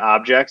like that,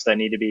 objects that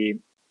need to be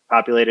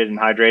populated and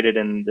hydrated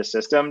in the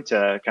system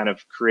to kind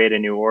of create a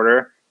new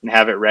order and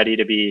have it ready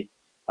to be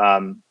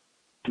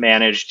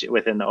managed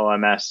within the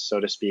OMS, so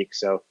to speak.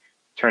 So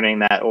turning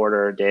that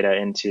order data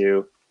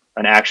into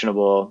an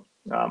actionable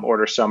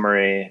order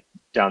summary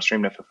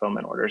downstream to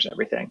fulfillment orders,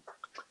 everything.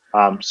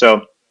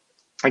 So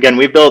again,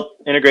 we've built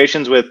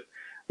integrations with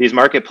these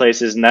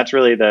marketplaces, and that's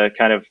really the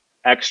kind of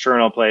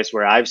external place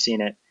where I've seen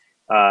it,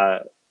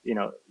 you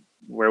know,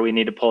 where we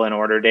need to pull in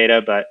order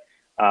data, but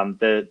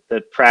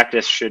the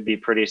practice should be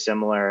pretty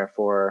similar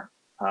for,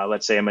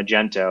 let's say, a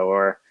Magento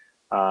or,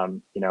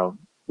 you know,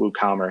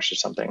 WooCommerce or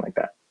something like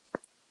that.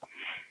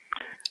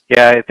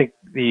 Yeah, I think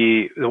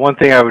the one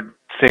thing I would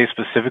say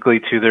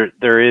specifically too,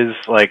 there is,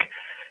 like,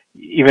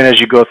 even as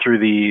you go through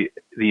the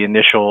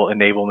initial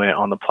enablement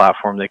on the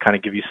platform, they kind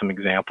of give you some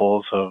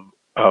examples of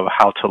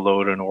how to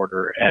load an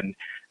order, and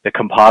the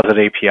composite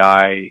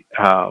API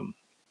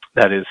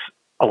that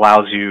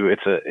allows you.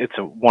 It's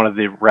one of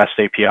the REST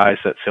APIs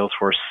that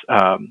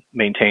Salesforce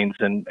maintains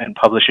and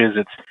publishes.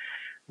 It's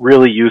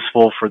really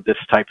useful for this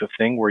type of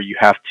thing where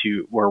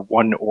where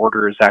one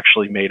order is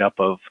actually made up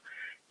of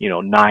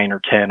 9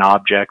 or 10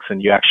 objects,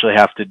 and you actually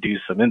have to do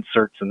some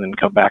inserts and then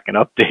come back and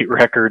update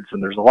records,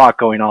 and there's a lot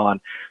going on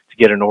to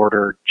get an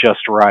order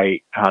just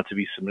right to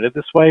be submitted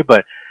this way.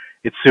 But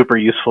it's super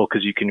useful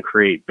because you can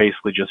create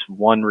basically just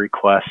one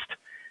request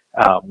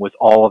with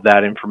all of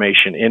that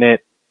information in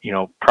it,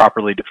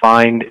 properly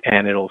defined,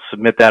 and it'll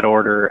submit that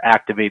order,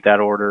 activate that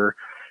order,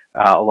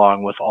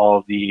 along with all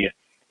of the,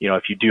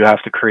 if you do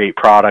have to create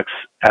products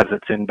as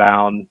it's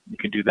inbound, you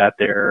can do that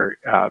there,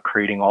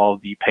 creating all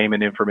of the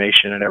payment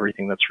information and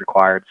everything that's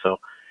required. So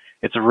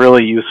it's a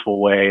really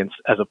useful way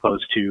as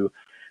opposed to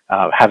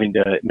having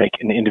to make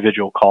an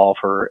individual call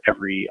for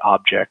every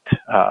object,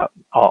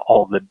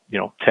 all the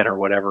 10 or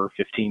whatever,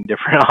 15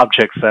 different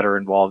objects that are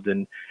involved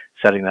in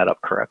setting that up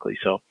correctly.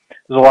 So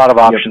there's a lot of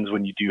options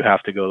when you do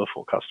have to go the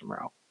full custom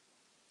route.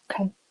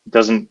 Okay. It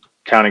doesn't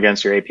count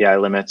against your API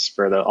limits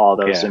for all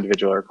those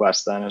individual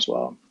requests then as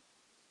well.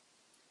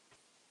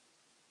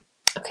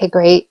 Okay,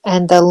 great.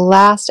 And the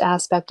last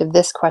aspect of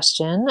this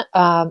question,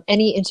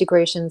 any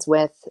integrations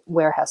with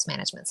warehouse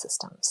management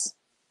systems?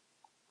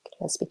 Can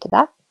you guys speak to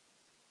that?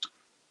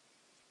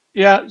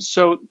 Yeah,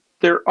 so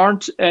there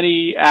aren't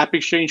any App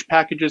Exchange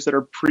packages that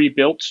are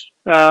pre-built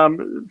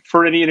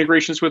for any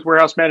integrations with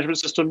warehouse management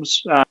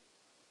systems.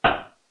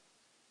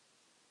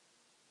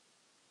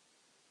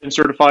 And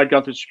certified,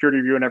 gone through security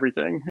review and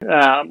everything.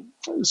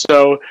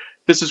 So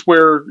this is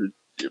where,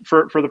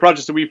 for the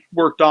projects that we've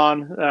worked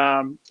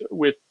on,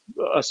 with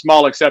a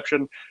small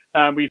exception,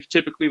 we've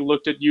typically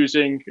looked at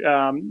using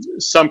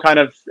some kind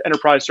of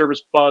enterprise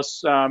service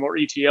bus or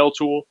ETL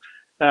tool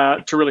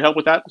to really help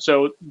with that.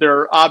 So there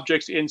are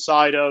objects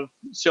inside of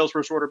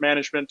Salesforce Order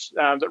Management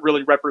that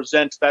really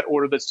represent that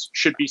order that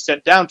should be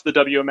sent down to the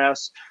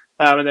WMS,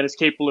 and then it's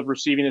capable of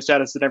receiving the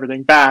status and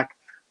everything back.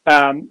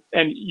 And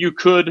you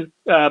could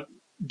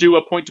do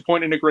a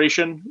point-to-point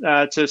integration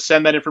to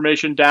send that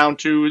information down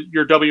to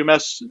your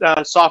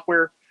WMS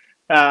software,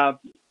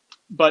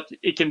 but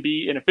it can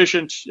be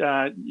inefficient.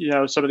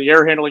 Some of the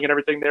error handling and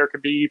everything there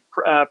could be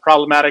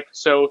problematic.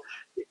 So,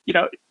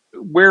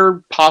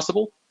 where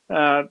possible,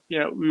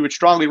 we would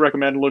strongly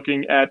recommend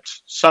looking at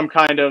some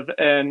kind of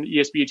an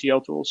ESB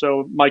ETL tool.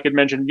 So Mike had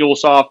mentioned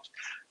MuleSoft,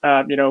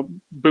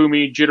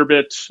 Boomi,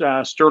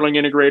 Jitterbit, Sterling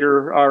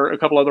Integrator are a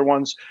couple other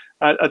ones.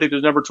 I think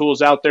there's a number of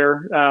tools out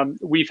there.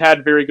 We've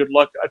had very good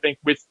luck, I think,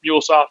 with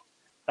MuleSoft,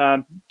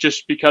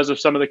 just because of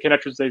some of the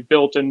connections they've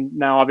built, and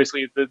now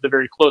obviously the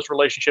very close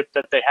relationship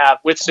that they have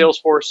with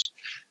Salesforce.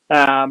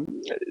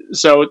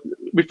 So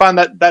we find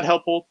that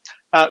helpful.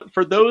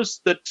 For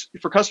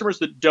customers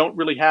that don't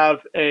really have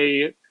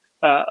a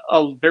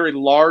very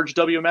large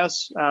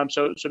WMS,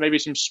 so maybe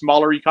some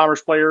smaller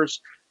e-commerce players,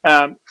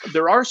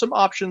 there are some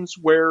options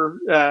where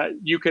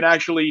you can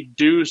actually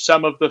do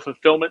some of the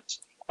fulfillment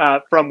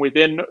from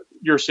within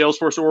your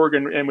Salesforce org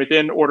and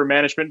within order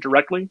management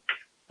directly.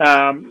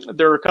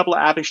 There are a couple of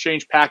App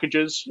Exchange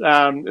packages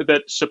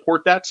that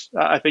support that.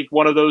 I think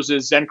one of those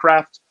is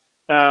Zencraft,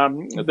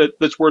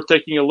 that's worth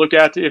taking a look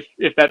at if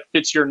that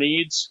fits your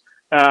needs.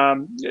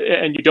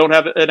 And you don't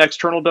have an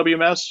external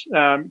WMS,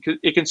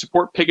 it can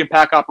support pick and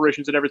pack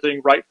operations and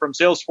everything right from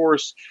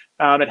Salesforce.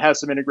 It has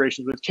some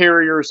integrations with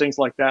carriers, things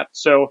like that.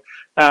 So,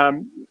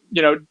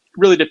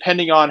 really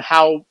depending on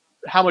how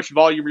much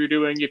volume you're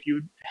doing, if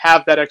you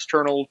have that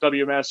external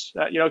WMS,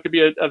 it could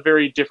be a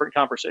very different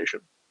conversation.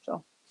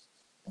 So,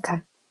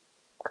 okay,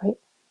 great.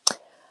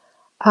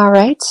 All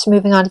right,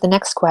 moving on to the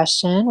next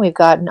question. We've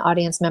got an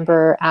audience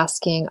member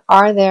asking,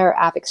 are there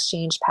App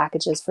Exchange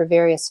packages for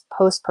various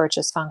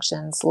post-purchase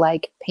functions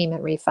like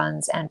payment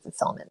refunds and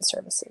fulfillment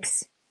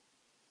services?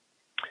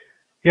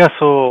 Yeah,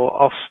 so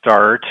I'll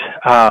start.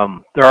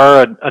 There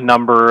are a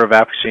number of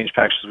App Exchange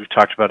packages. We've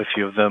talked about a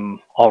few of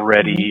them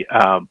already.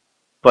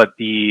 But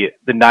the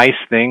nice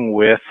thing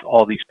with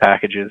all these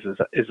packages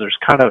is there's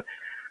kind of,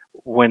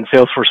 when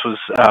Salesforce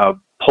was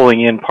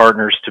pulling in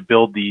partners to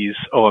build these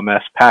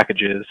OMS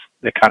packages,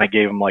 they kind of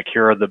gave them like,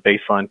 here are the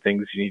baseline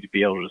things you need to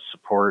be able to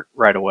support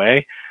right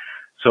away.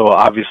 So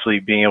obviously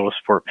being able to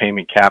support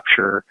payment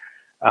capture,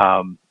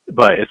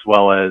 but as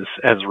well as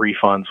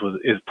refunds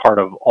is part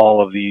of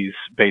all of these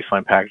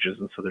baseline packages.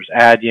 And so there's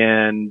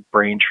Adyen,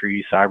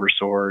 Braintree,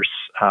 CyberSource,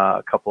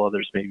 a couple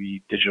others,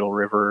 maybe Digital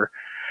River,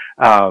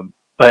 but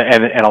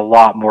a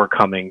lot more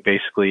coming.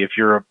 Basically, if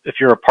you're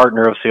a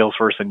partner of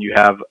Salesforce and you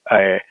have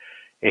a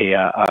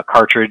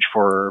cartridge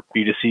for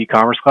B2C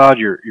Commerce Cloud,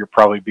 you're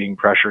probably being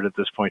pressured at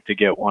this point to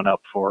get one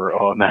up for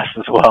OMS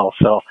as well.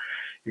 So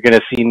you're going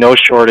to see no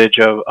shortage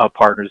of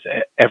partners.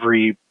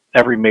 Every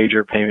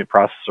major payment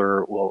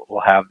processor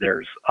will have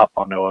theirs up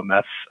on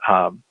OMS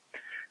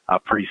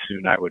pretty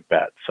soon, I would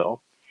bet.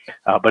 So,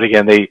 but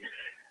again, they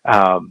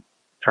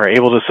are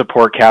able to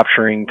support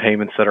capturing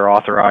payments that are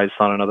authorized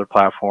on another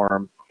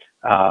platform.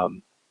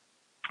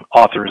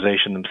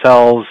 authorization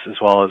themselves, as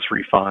well as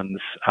refunds.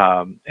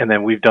 And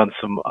then we've done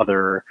some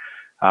other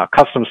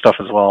custom stuff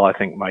as well. I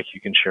think, Mike,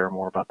 you can share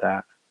more about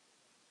that.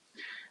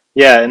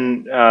 Yeah,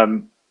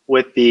 and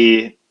with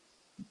the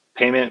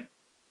payment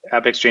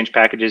app exchange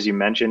packages you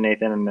mentioned,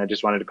 Nathan, and I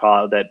just wanted to call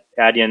out that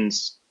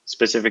Adyen's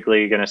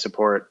specifically going to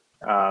support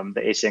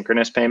the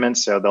asynchronous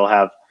payments. So they'll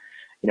have,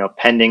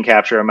 pending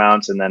capture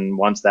amounts, and then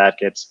once that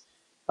gets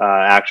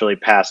actually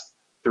passed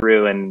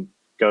through and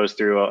goes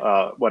through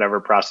whatever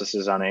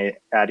processes on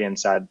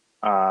Adyen's side,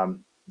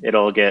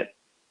 it'll get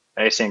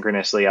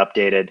asynchronously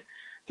updated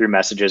through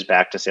messages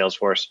back to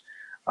Salesforce.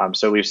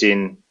 So we've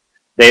seen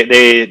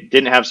they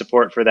didn't have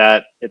support for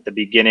that at the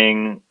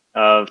beginning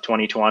of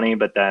 2020,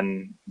 but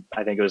then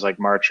I think it was like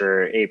March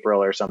or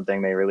April or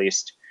something, they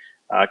released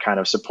kind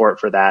of support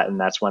for that, and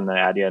that's when the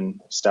Adyen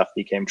stuff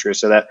became true.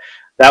 So that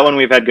one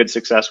we've had good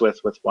success with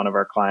one of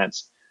our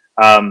clients.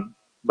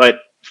 But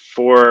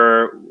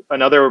for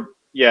another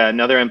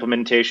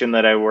implementation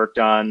that I worked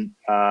on,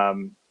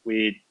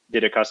 we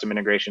did a custom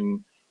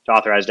integration to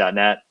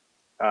authorize.net,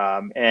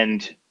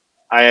 and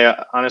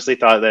I honestly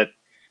thought that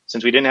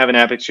since we didn't have an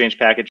app exchange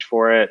package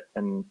for it,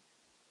 and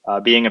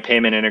being a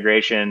payment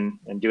integration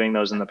and doing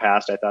those in the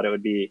past, I thought it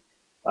would be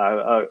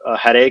a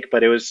headache,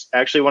 but it was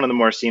actually one of the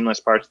more seamless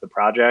parts of the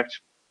project.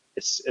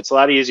 It's a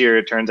lot easier,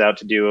 it turns out,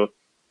 to do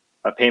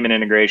a payment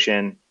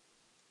integration.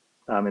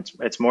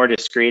 It's more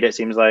discreet, it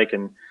seems like,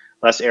 and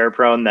less error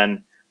prone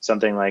than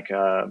something like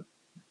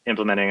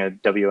implementing a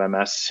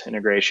WMS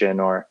integration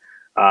or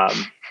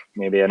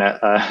maybe an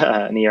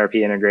ERP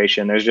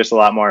integration. There's just a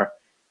lot more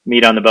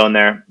meat on the bone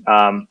there.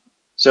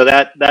 So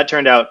that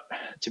turned out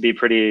to be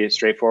pretty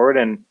straightforward,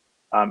 and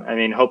I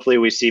mean, hopefully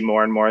we see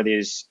more and more of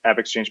these app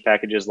exchange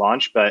packages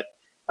launch, but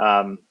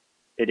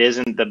it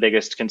isn't the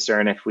biggest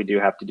concern if we do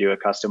have to do a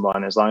custom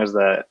one, as long as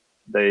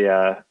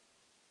the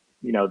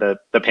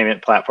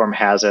payment platform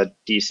has a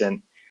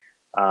decent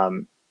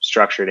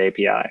structured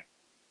API.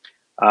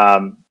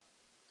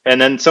 And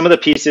then some of the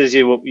pieces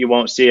you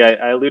won't see,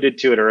 I alluded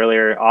to it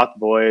earlier, auth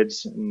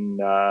voids and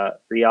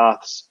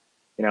reauths,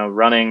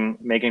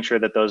 making sure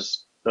that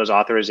those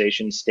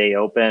authorizations stay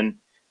open.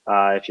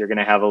 If you're going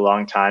to have a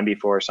long time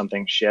before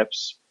something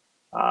ships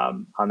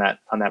on that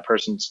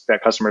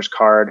customer's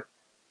card,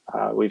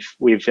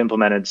 we've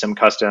implemented some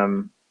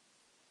custom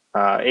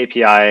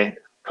API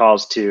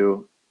calls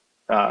to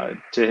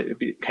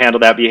handle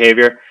that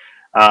behavior,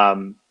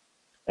 and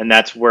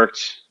that's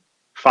worked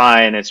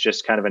fine. It's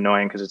just kind of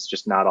annoying because it's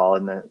just not all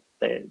in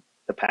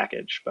the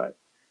package, but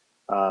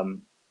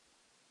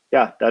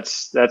yeah,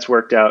 that's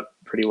worked out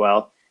pretty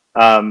well.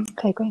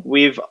 Okay, great.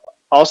 We've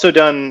also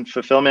done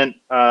fulfillment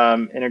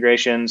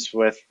integrations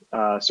with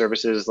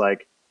services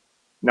like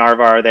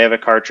Narvar. They have a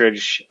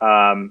cartridge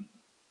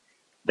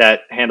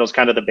that handles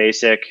kind of the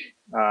basic,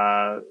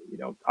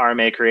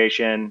 RMA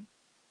creation,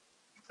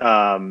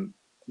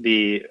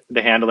 the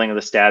handling of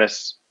the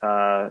status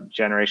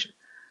generation,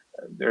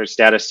 their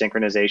status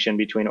synchronization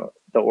between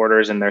the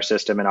orders in their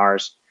system and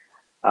ours.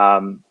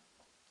 Or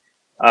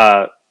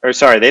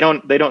sorry, they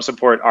don't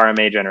support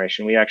RMA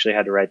generation. We actually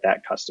had to write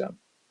that custom.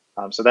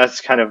 So that's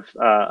kind of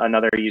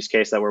another use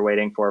case that we're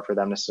waiting for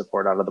them to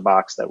support out of the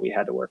box that we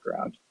had to work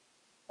around.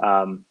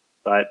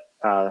 But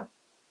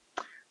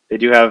they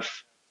do have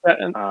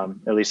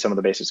at least some of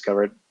the bases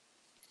covered.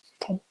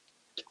 Okay.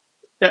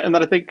 Yeah, and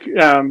then I think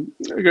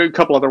a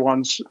couple other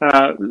ones.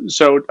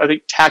 So I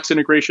think tax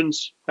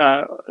integrations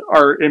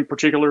are in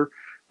particular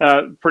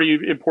pretty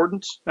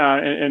important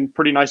and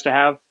pretty nice to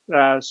have.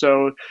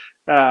 So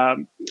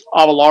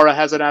Avalara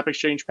has an app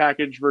exchange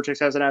package. Vertex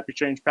has an app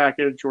exchange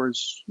package, or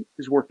is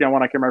working on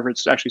one. I can't remember if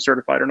it's actually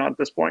certified or not at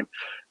this point.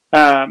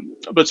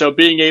 But so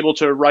being able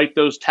to write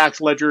those tax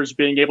ledgers,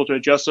 being able to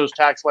adjust those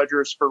tax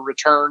ledgers for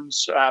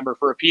returns or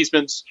for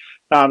appeasements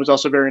is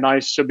also very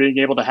nice. So being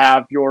able to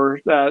have your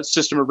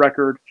system of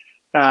record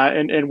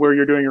and where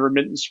you're doing a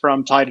remittance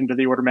from tied into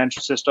the order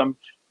management system,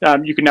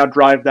 you can now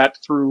drive that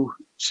through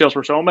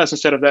Salesforce OMS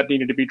instead of that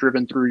needing to be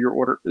driven through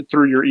your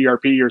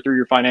ERP or through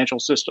your financial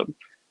system.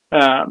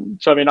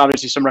 So I mean,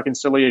 obviously some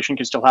reconciliation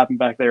can still happen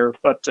back there,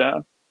 but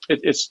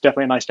it's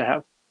definitely nice to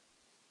have.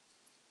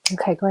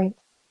 Okay, great.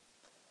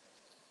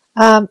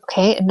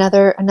 Okay,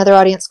 another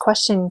audience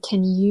question.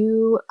 Can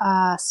you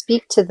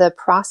speak to the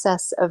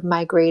process of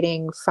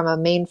migrating from a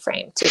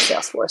mainframe to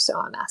Salesforce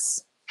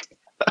OMS?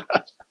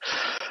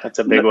 That's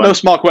a big one. No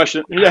small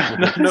question.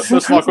 Yeah, no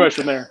small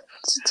question there.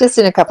 Just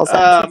in a couple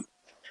sentences.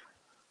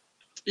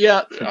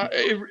 Yeah,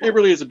 it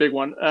really is a big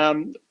one.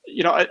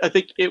 I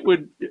think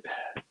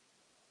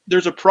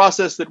there's a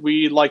process that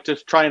we like to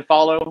try and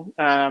follow.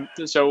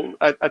 So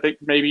I think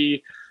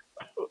maybe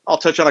I'll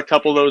touch on a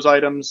couple of those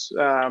items.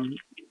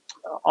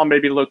 I'll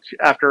maybe look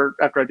after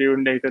I do,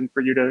 Nathan,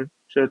 for you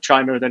to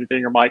chime in with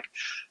anything, or Mike.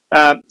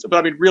 But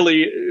I mean,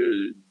 really,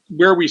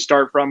 where we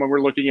start from when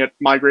we're looking at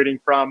migrating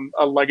from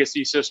a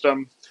legacy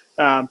system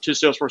to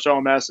Salesforce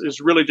OMS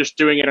is really just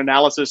doing an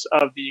analysis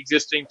of the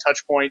existing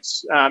touch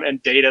points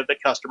and data that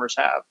customers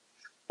have.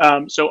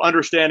 So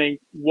understanding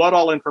what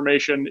all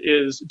information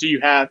do you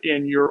have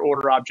in your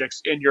order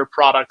objects, in your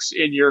products,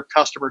 in your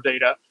customer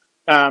data,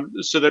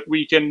 so that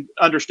we can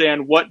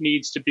understand what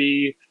needs to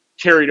be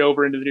carried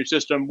over into the new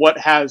system, what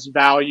has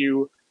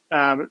value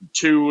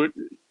to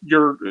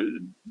your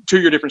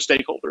different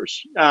stakeholders,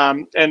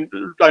 and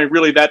I mean,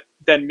 really that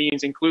then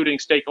means including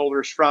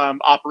stakeholders from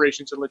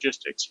operations and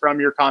logistics,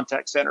 from your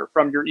contact center,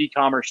 from your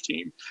e-commerce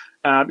team,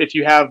 if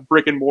you have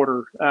brick and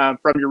mortar,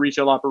 from your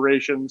retail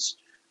operations,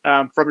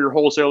 from your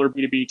wholesale or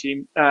B2B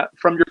team,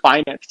 from your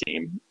finance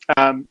team,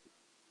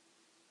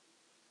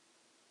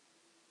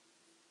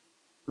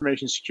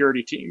 information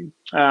security team.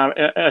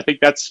 I think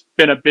that's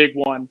been a big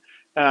one,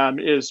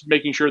 is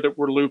making sure that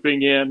we're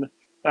looping in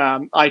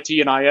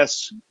IT and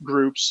IS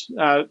groups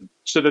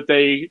so that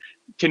they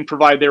can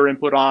provide their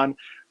input on,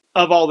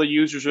 of all the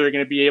users that are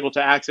going to be able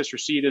to access or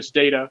see this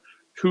data,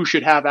 who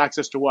should have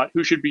access to what,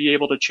 who should be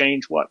able to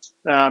change what.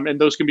 And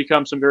those can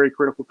become some very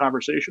critical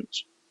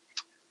conversations.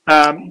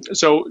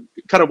 So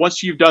kind of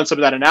once you've done some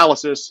of that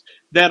analysis,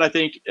 then I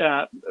think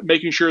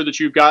making sure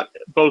that you've got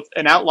both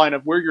an outline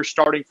of where you're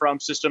starting from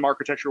system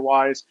architecture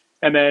wise,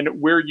 and then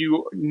where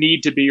you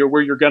need to be or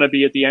where you're going to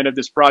be at the end of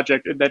this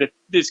project, and that if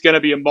it's going to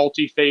be a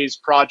multi-phase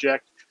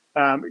project,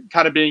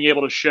 kind of being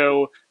able to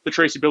show the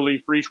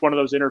traceability for each one of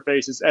those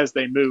interfaces as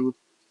they move,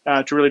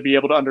 to really be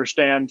able to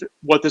understand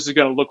what this is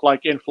going to look like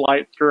in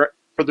flight for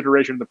the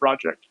duration of the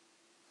project.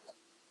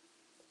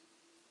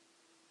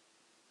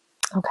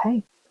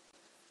 Okay.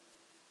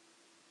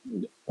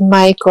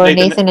 Mike or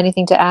Nathan,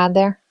 anything to add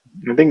there?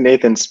 I think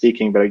Nathan's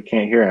speaking, but I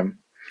can't hear him.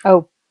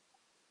 Oh.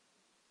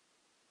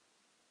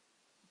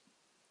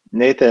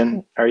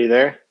 Nathan, are you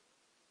there?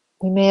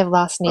 We may have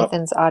lost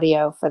Nathan's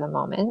audio for the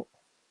moment.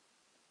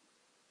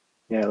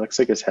 Yeah, it looks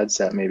like his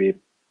headset maybe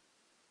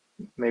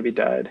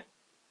died.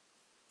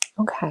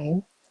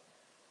 Okay.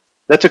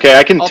 That's okay.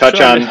 I can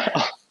touch on.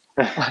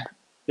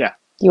 Yeah.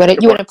 You want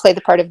to play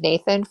the part of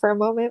Nathan for a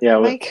moment, yeah,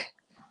 Mike?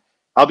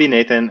 I'll be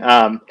Nathan.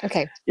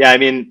 Okay. Yeah, I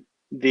mean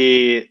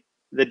the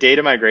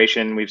data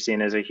migration we've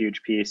seen is a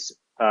huge piece,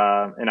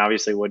 and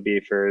obviously would be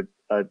for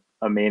a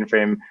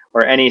mainframe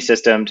or any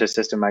system to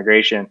system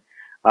migration.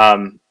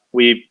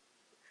 We,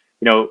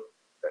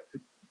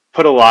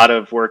 put a lot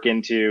of work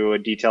into a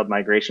detailed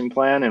migration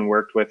plan and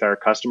worked with our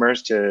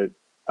customers to,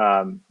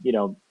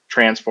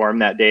 transform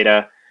that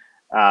data.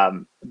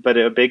 But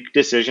a big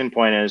decision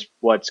point is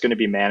what's going to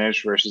be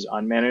managed versus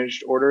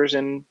unmanaged orders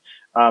in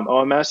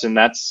OMS, and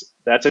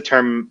that's a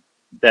term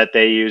that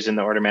they use in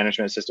the order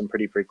management system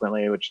pretty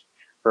frequently, which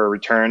for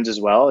returns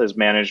as well is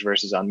managed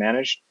versus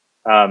unmanaged.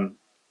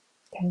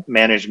 Okay.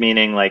 Managed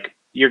meaning like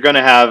you're going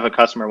to have a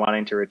customer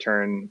wanting to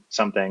return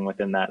something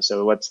within that.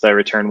 So what's the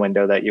return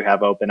window that you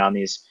have open on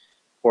these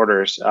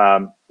orders,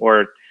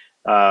 or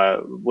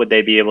would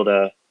they be able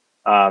to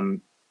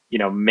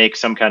make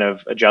some kind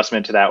of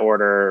adjustment to that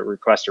order,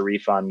 request a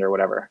refund or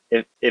whatever.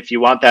 If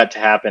you want that to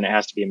happen, it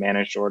has to be a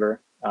managed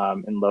order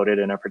and loaded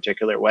in a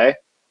particular way.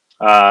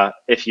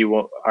 If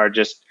you are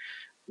just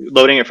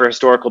loading it for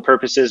historical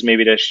purposes,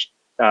 maybe to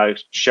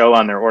show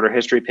on their order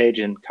history page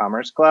in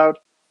Commerce Cloud,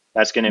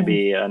 that's going to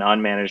be an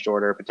unmanaged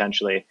order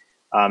potentially.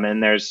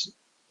 And there's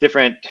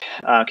different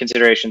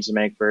considerations to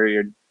make for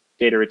your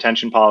data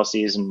retention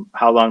policies and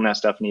how long that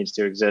stuff needs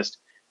to exist.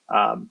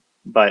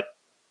 But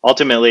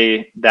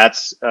ultimately,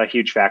 that's a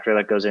huge factor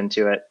that goes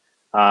into it.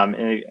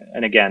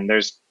 And again,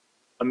 there's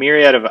a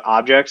myriad of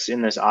objects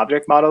in this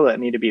object model that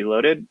need to be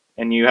loaded,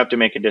 and you have to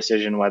make a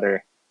decision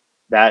whether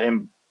that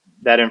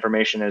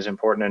information is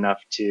important enough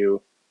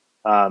to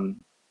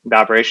the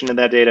operation of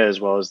that data,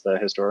 as well as the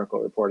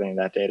historical reporting of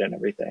that data and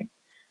everything.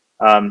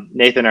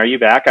 Nathan, are you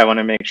back? I want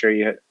to make sure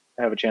you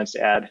have a chance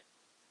to add.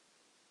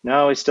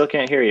 No, we still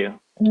can't hear you.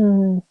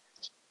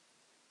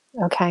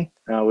 Okay.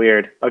 Oh,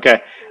 weird.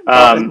 Okay.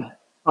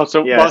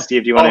 Also, yeah,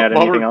 Steve, do you want to add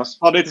anything else?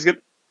 I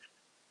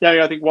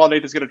think while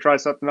Nathan's going to try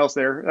something else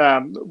there,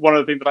 one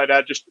of the things that I'd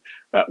add, just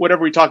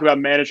whenever we talk about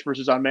managed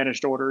versus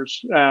unmanaged orders,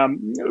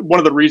 one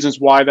of the reasons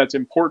why that's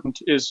important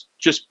is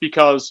just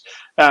because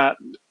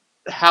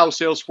how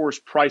Salesforce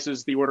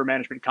prices the order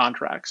management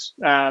contracts.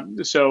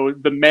 So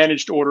the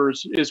managed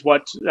orders is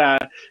what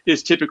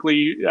is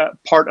typically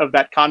part of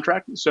that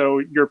contract. So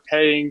you're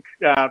paying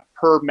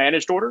per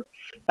managed order,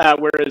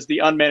 whereas the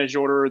unmanaged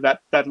order,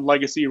 that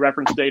legacy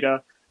reference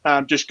data,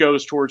 just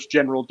goes towards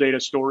general data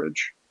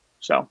storage.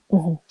 So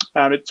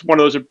it's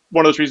one of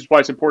those reasons why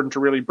it's important to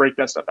really break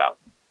that stuff out.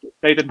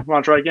 Nathan,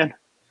 want to try again?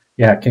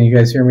 Yeah, can you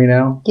guys hear me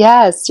now?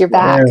 Yes, you're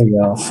back. There we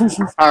go.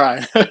 All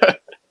right.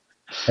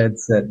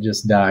 Headset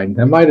just died.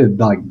 That might have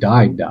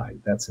died.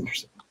 That's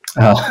interesting.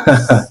 What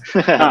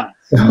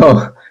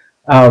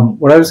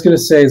I was going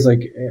to say is,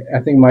 I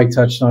think Mike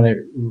touched on it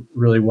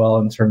really well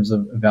in terms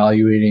of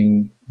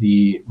evaluating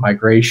the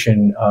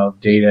migration of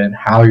data and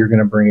how you're going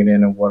to bring it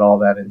in and what all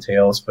that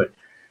entails. But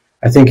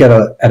I think at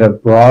a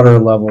broader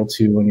level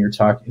too, when you're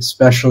talking,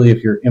 especially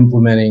if your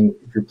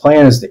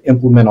plan is to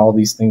implement all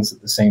these things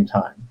at the same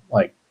time,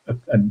 like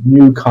a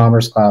new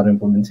Commerce Cloud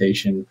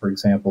implementation, for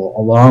example,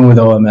 along with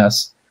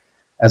OMS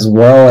as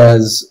well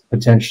as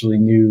potentially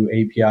new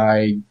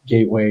API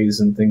gateways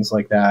and things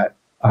like that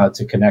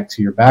to connect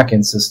to your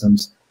backend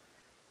systems.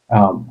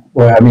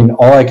 Well, I mean,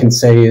 all I can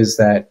say is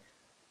that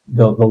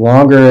the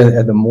longer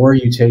and the more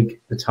you take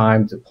the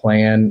time to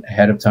plan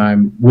ahead of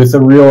time with a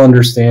real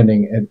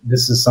understanding, and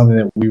this is something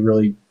that we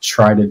really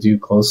try to do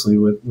closely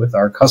with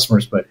our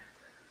customers, but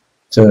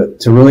to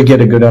really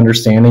get a good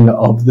understanding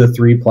of the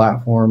three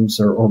platforms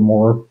or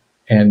more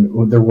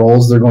and the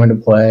roles they're going to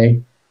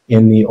play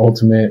in the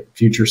ultimate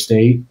future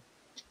state,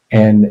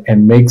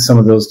 and make some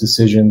of those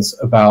decisions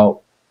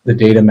about the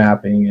data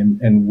mapping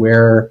and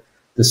where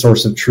the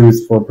source of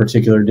truth for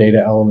particular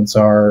data elements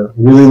are,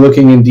 really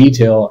looking in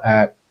detail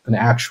at an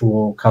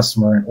actual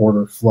customer and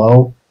order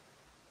flow.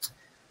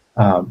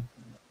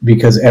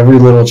 Because every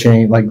little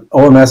change, like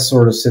OMS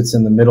sort of sits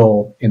in the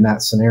middle in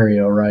that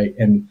scenario, right?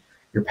 And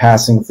you're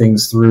passing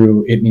things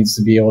through, it needs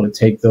to be able to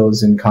take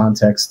those in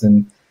context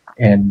and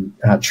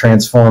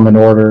transform an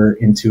order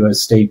into a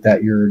state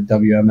that your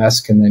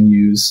WMS can then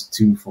use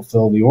to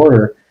fulfill the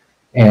order.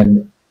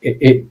 And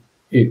it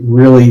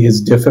really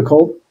is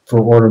difficult for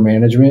order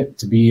management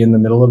to be in the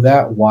middle of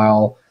that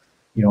while,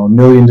 you know, a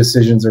million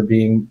decisions are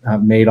being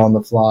made on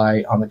the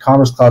fly on the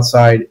Commerce Cloud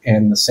side,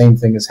 and the same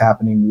thing is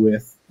happening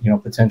with, you know,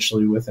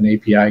 potentially with an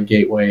API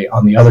gateway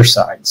on the other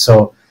side.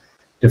 So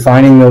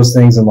defining those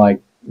things and like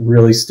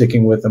really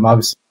sticking with them.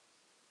 Obviously,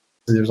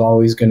 there's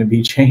always going to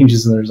be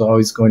changes, and there's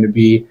always going to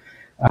be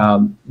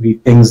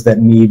things that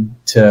need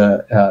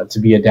to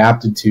be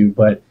adapted to.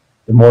 But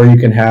the more you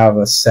can have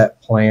a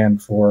set plan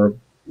for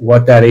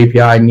what that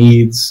API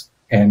needs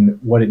and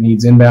what it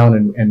needs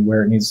inbound and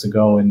where it needs to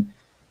go, and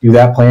do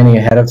that planning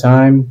ahead of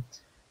time,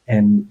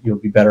 and you'll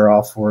be better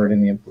off for it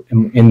in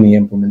the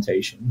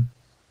implementation.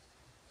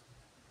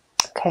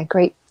 Okay,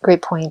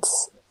 great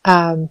points.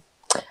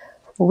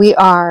 We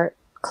are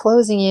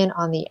closing in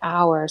on the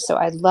hour, so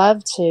I'd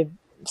love to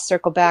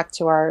circle back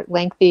to our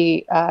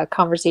lengthy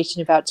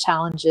conversation about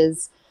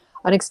challenges,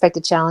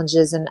 unexpected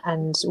challenges,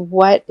 and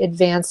what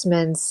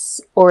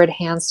advancements or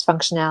enhanced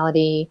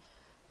functionality,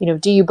 you know,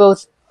 do you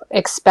both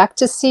expect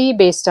to see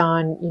based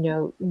on, you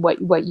know,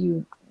 what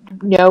you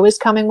know is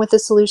coming with the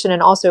solution,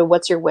 and also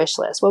what's your wish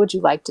list? What would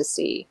you like to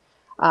see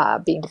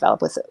being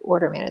developed with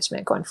order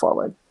management going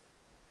forward?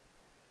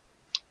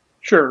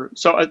 Sure.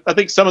 So I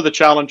think some of the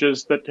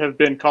challenges that have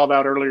been called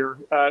out earlier,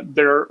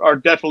 there are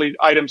definitely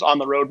items on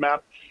the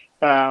roadmap.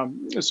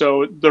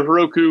 So the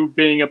Heroku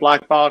being a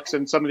black box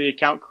and some of the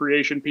account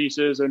creation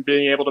pieces and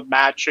being able to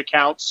match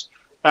accounts,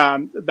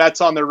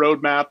 that's on the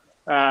roadmap,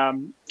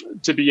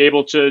 to be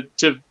able to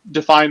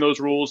define those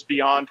rules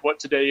beyond what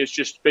today is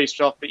just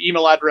based off the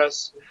email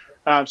address.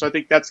 So I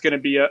think that's going to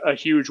be a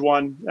huge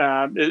one,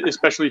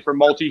 especially for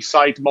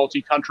multi-site,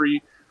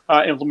 multi-country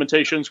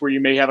implementations where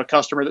you may have a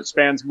customer that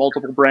spans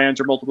multiple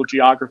brands or multiple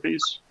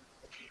geographies.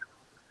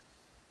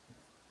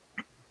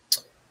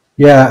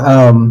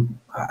 Yeah,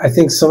 I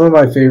think some of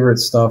my favorite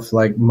stuff,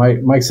 like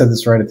Mike said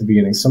this right at the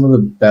beginning, some of the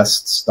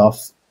best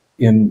stuff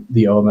in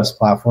the OMS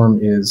platform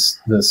is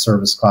the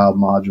Service Cloud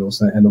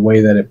modules and the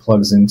way that it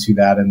plugs into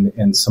that,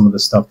 and some of the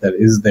stuff that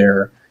is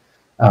there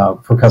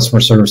for customer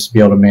service to be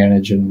able to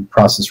manage and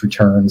process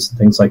returns and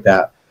things like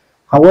that.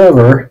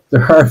 However,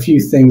 there are a few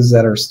things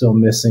that are still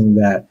missing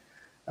that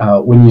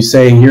when you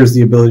say here's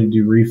the ability to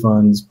do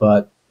refunds,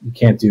 but you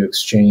can't do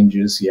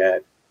exchanges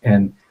yet.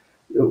 And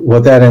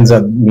what that ends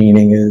up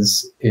meaning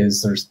is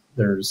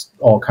there's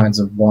all kinds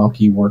of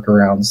wonky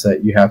workarounds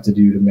that you have to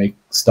do to make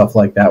stuff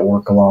like that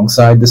work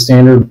alongside the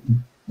standard,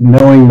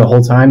 knowing the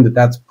whole time that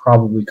that's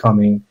probably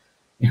coming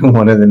in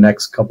one of the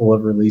next couple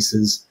of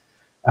releases.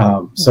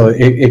 So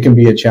it can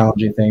be a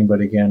challenging thing,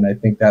 but again, I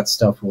think that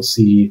stuff we'll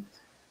see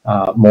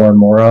more and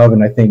more of.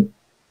 And I think,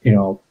 you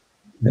know,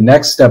 the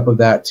next step of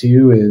that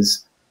too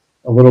is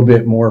a little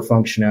bit more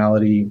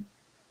functionality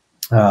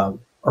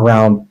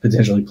around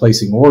potentially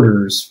placing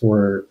orders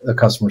for a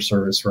customer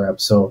service rep.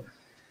 So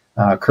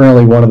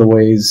currently one of the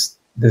ways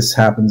this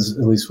happens,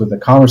 at least with the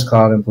Commerce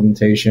Cloud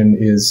implementation,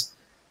 is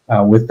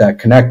with that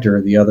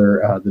connector,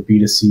 the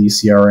B2C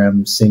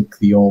CRM sync,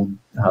 the old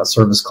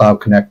Service Cloud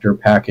connector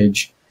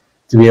package,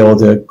 to be able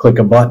to click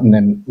a button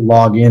and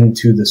log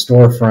into the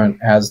storefront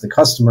as the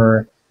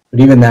customer. But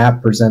even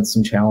that presents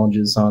some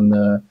challenges on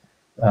the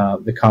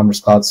Commerce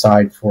Cloud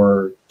side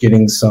for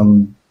getting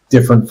some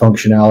different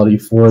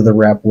functionality for the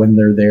rep when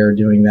they're there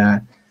doing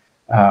that.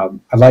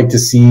 I'd like to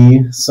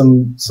see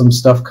some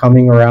stuff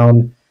coming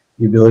around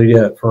the ability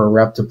for a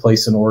rep to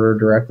place an order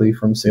directly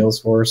from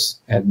Salesforce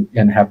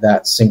and have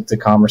that sync to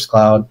Commerce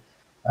Cloud.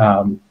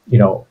 You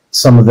know,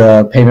 some of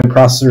the payment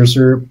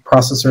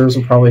processors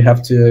will probably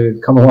have to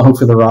come along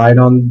for the ride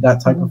on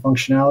that type of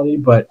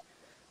functionality, but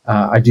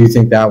I do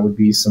think that would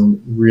be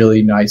some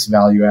really nice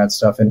value add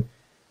stuff,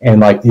 and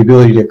like the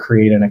ability to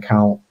create an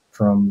account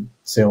from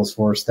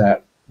Salesforce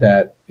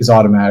that is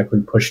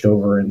automatically pushed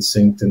over and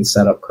synced and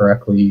set up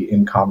correctly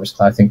in Commerce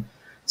Cloud. I think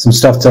some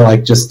stuff to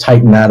like just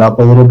tighten that up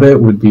a little bit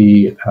would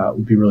be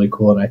really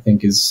cool, and I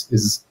think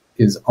is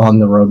on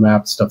the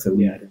roadmap, stuff that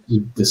we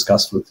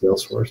discussed with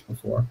Salesforce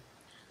before.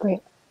 Great.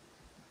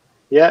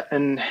 Yeah,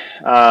 and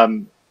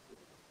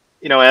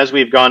you know, as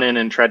we've gone in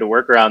and tried to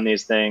work around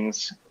these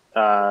things,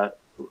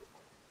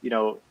 you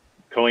know,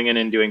 going in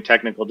and doing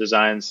technical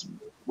designs,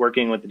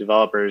 working with the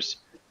developers,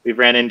 we've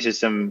ran into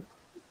some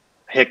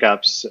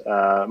hiccups,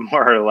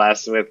 more or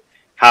less, with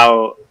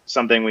how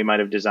something we might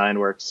have designed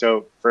works.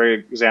 So, for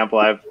example,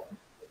 I've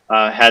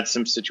had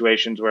some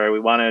situations where we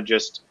want to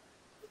just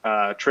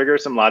trigger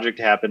some logic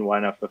to happen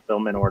when a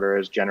fulfillment order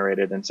is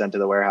generated and sent to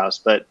the warehouse.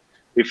 But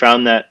we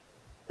found that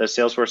the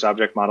Salesforce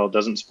object model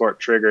doesn't support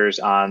triggers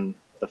on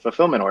the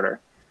fulfillment order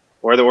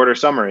or the order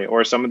summary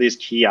or some of these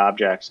key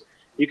objects.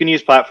 You can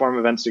use platform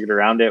events to get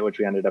around it, which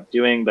we ended up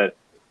doing, but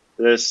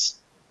this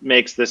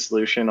makes this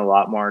solution a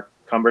lot more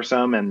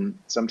cumbersome. And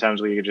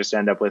sometimes we could just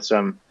end up with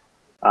some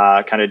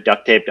kind of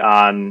duct taped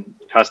on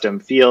custom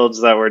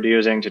fields that we're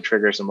using to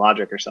trigger some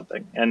logic or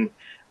something. And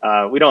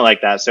we don't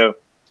like that. So,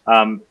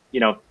 you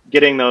know,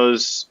 getting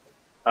those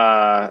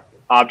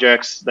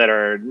objects that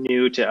are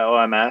new to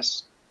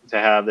OMS to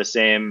have the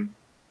same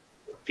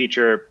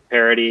feature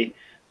parity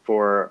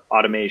for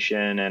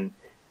automation and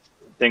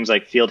things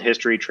like field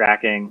history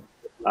tracking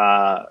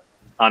on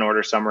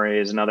order summary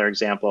is another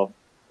example.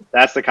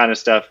 That's the kind of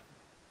stuff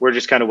we're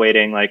just kind of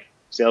waiting. Like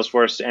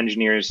Salesforce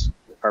engineers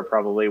are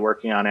probably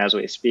working on as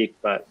we speak,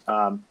 but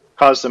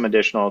cause some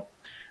additional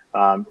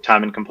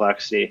time and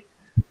complexity.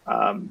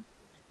 And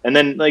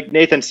then, like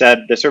Nathan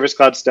said, the Service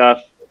Cloud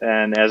stuff,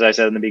 and as I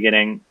said in the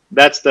beginning,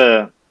 that's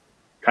the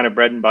kind of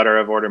bread and butter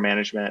of order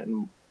management,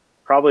 and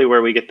probably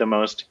where we get the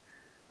most,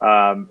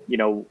 you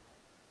know,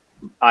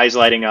 eyes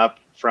lighting up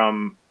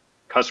from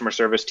customer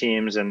service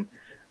teams and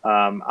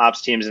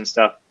ops teams and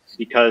stuff,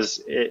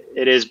 because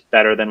it is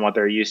better than what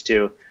they're used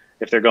to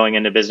if they're going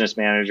into Business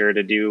Manager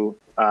to do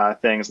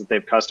things that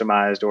they've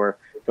customized, or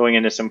going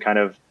into some kind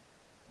of,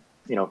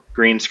 you know,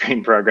 green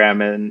screen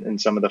program in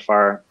some of the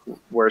far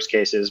worse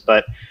cases.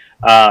 But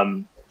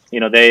you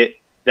know,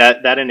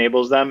 that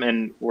enables them,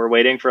 and we're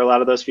waiting for a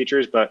lot of those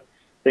features. But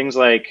things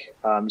like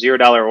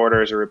 $0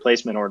 orders or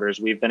replacement orders,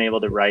 we've been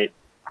able to write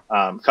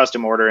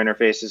custom order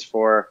interfaces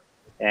for,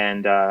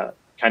 and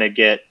kind of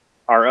get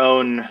our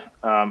own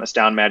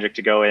Astound magic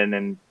to go in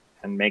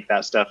and make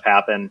that stuff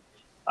happen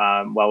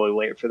while we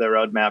wait for the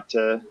roadmap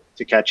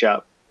to catch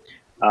up.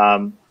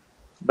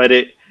 But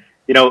it,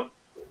 you know,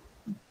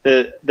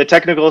 the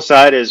technical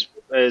side is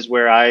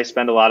where I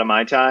spend a lot of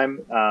my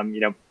time. You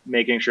know,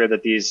 making sure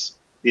that these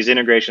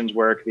integrations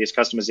work, these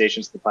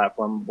customizations to the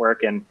platform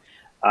work, and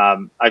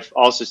I've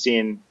also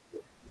seen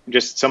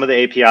just some of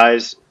the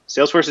APIs.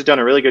 Salesforce has done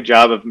a really good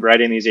job of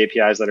writing these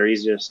APIs that are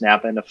easy to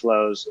snap into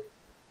flows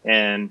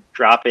and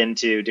drop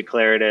into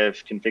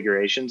declarative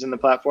configurations in the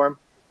platform.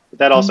 But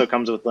that also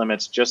comes with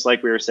limits, just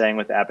like we were saying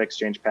with App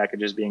Exchange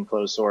packages being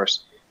closed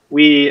source.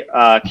 We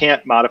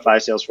can't modify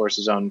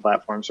Salesforce's own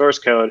platform source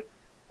code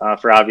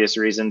for obvious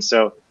reasons.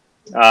 So,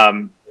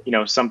 you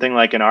know, something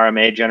like an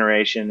RMA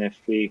generation, if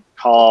we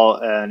call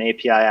an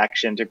API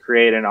action to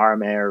create an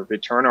RMA or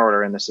return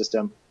order in the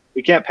system,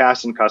 we can't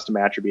pass in custom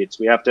attributes.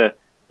 We have to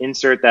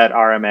insert that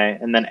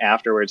RMA and then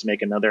afterwards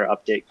make another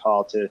update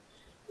call to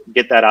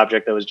get that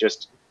object that was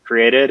just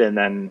created and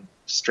then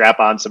strap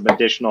on some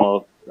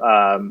additional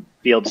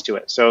fields to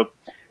it. So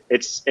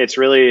it's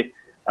really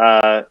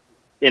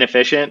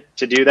inefficient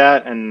to do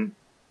that. And,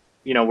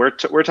 you know,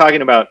 we're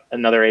talking about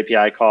another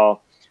API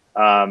call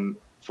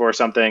for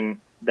something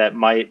that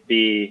might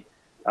be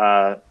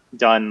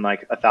done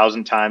like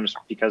 1,000 times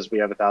because we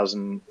have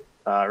 1,000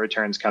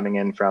 returns coming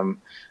in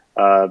from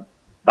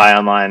buy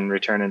online,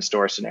 return in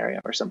store scenario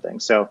or something.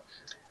 So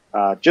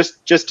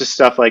just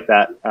stuff like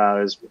that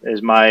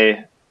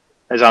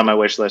is on my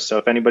wish list. So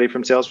if anybody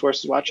from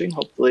Salesforce is watching,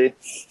 hopefully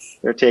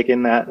they're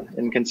taking that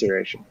in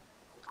consideration.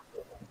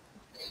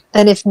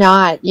 And if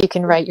not, you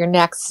can write your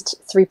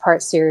next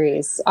 3-part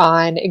series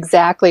on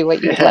exactly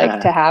what you'd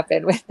like to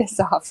happen with this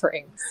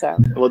offering. So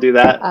we'll do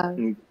that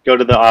and go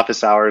to the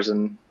office hours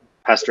and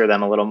pester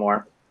them a little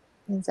more.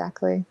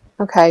 Exactly.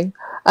 Okay.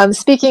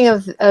 Speaking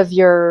of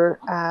your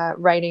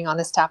writing on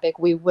this topic,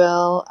 we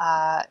will,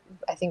 I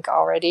think,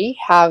 already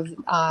have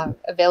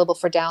available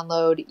for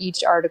download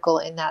each article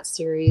in that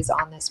series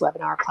on this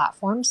webinar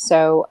platform.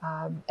 So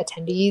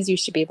attendees, you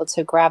should be able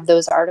to grab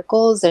those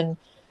articles and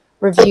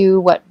review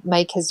what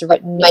Mike has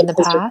written in the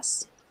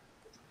past.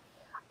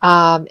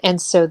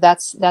 And so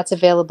that's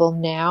available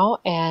now.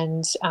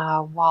 And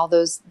while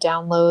those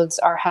downloads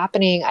are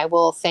happening, I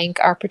will thank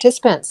our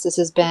participants. This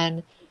has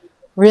been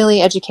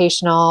really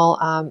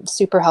educational,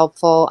 super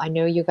helpful. I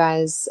know you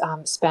guys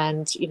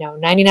spend,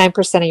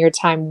 99% of your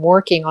time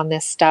working on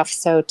this stuff.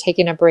 So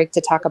taking a break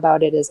to talk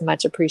about it is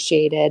much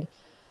appreciated.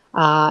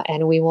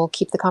 And we will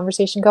keep the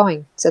conversation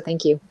going. So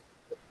thank you.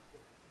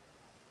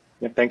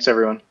 Yeah, thanks,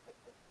 everyone.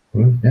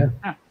 Yeah.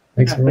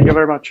 Thanks. Thank you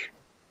very much.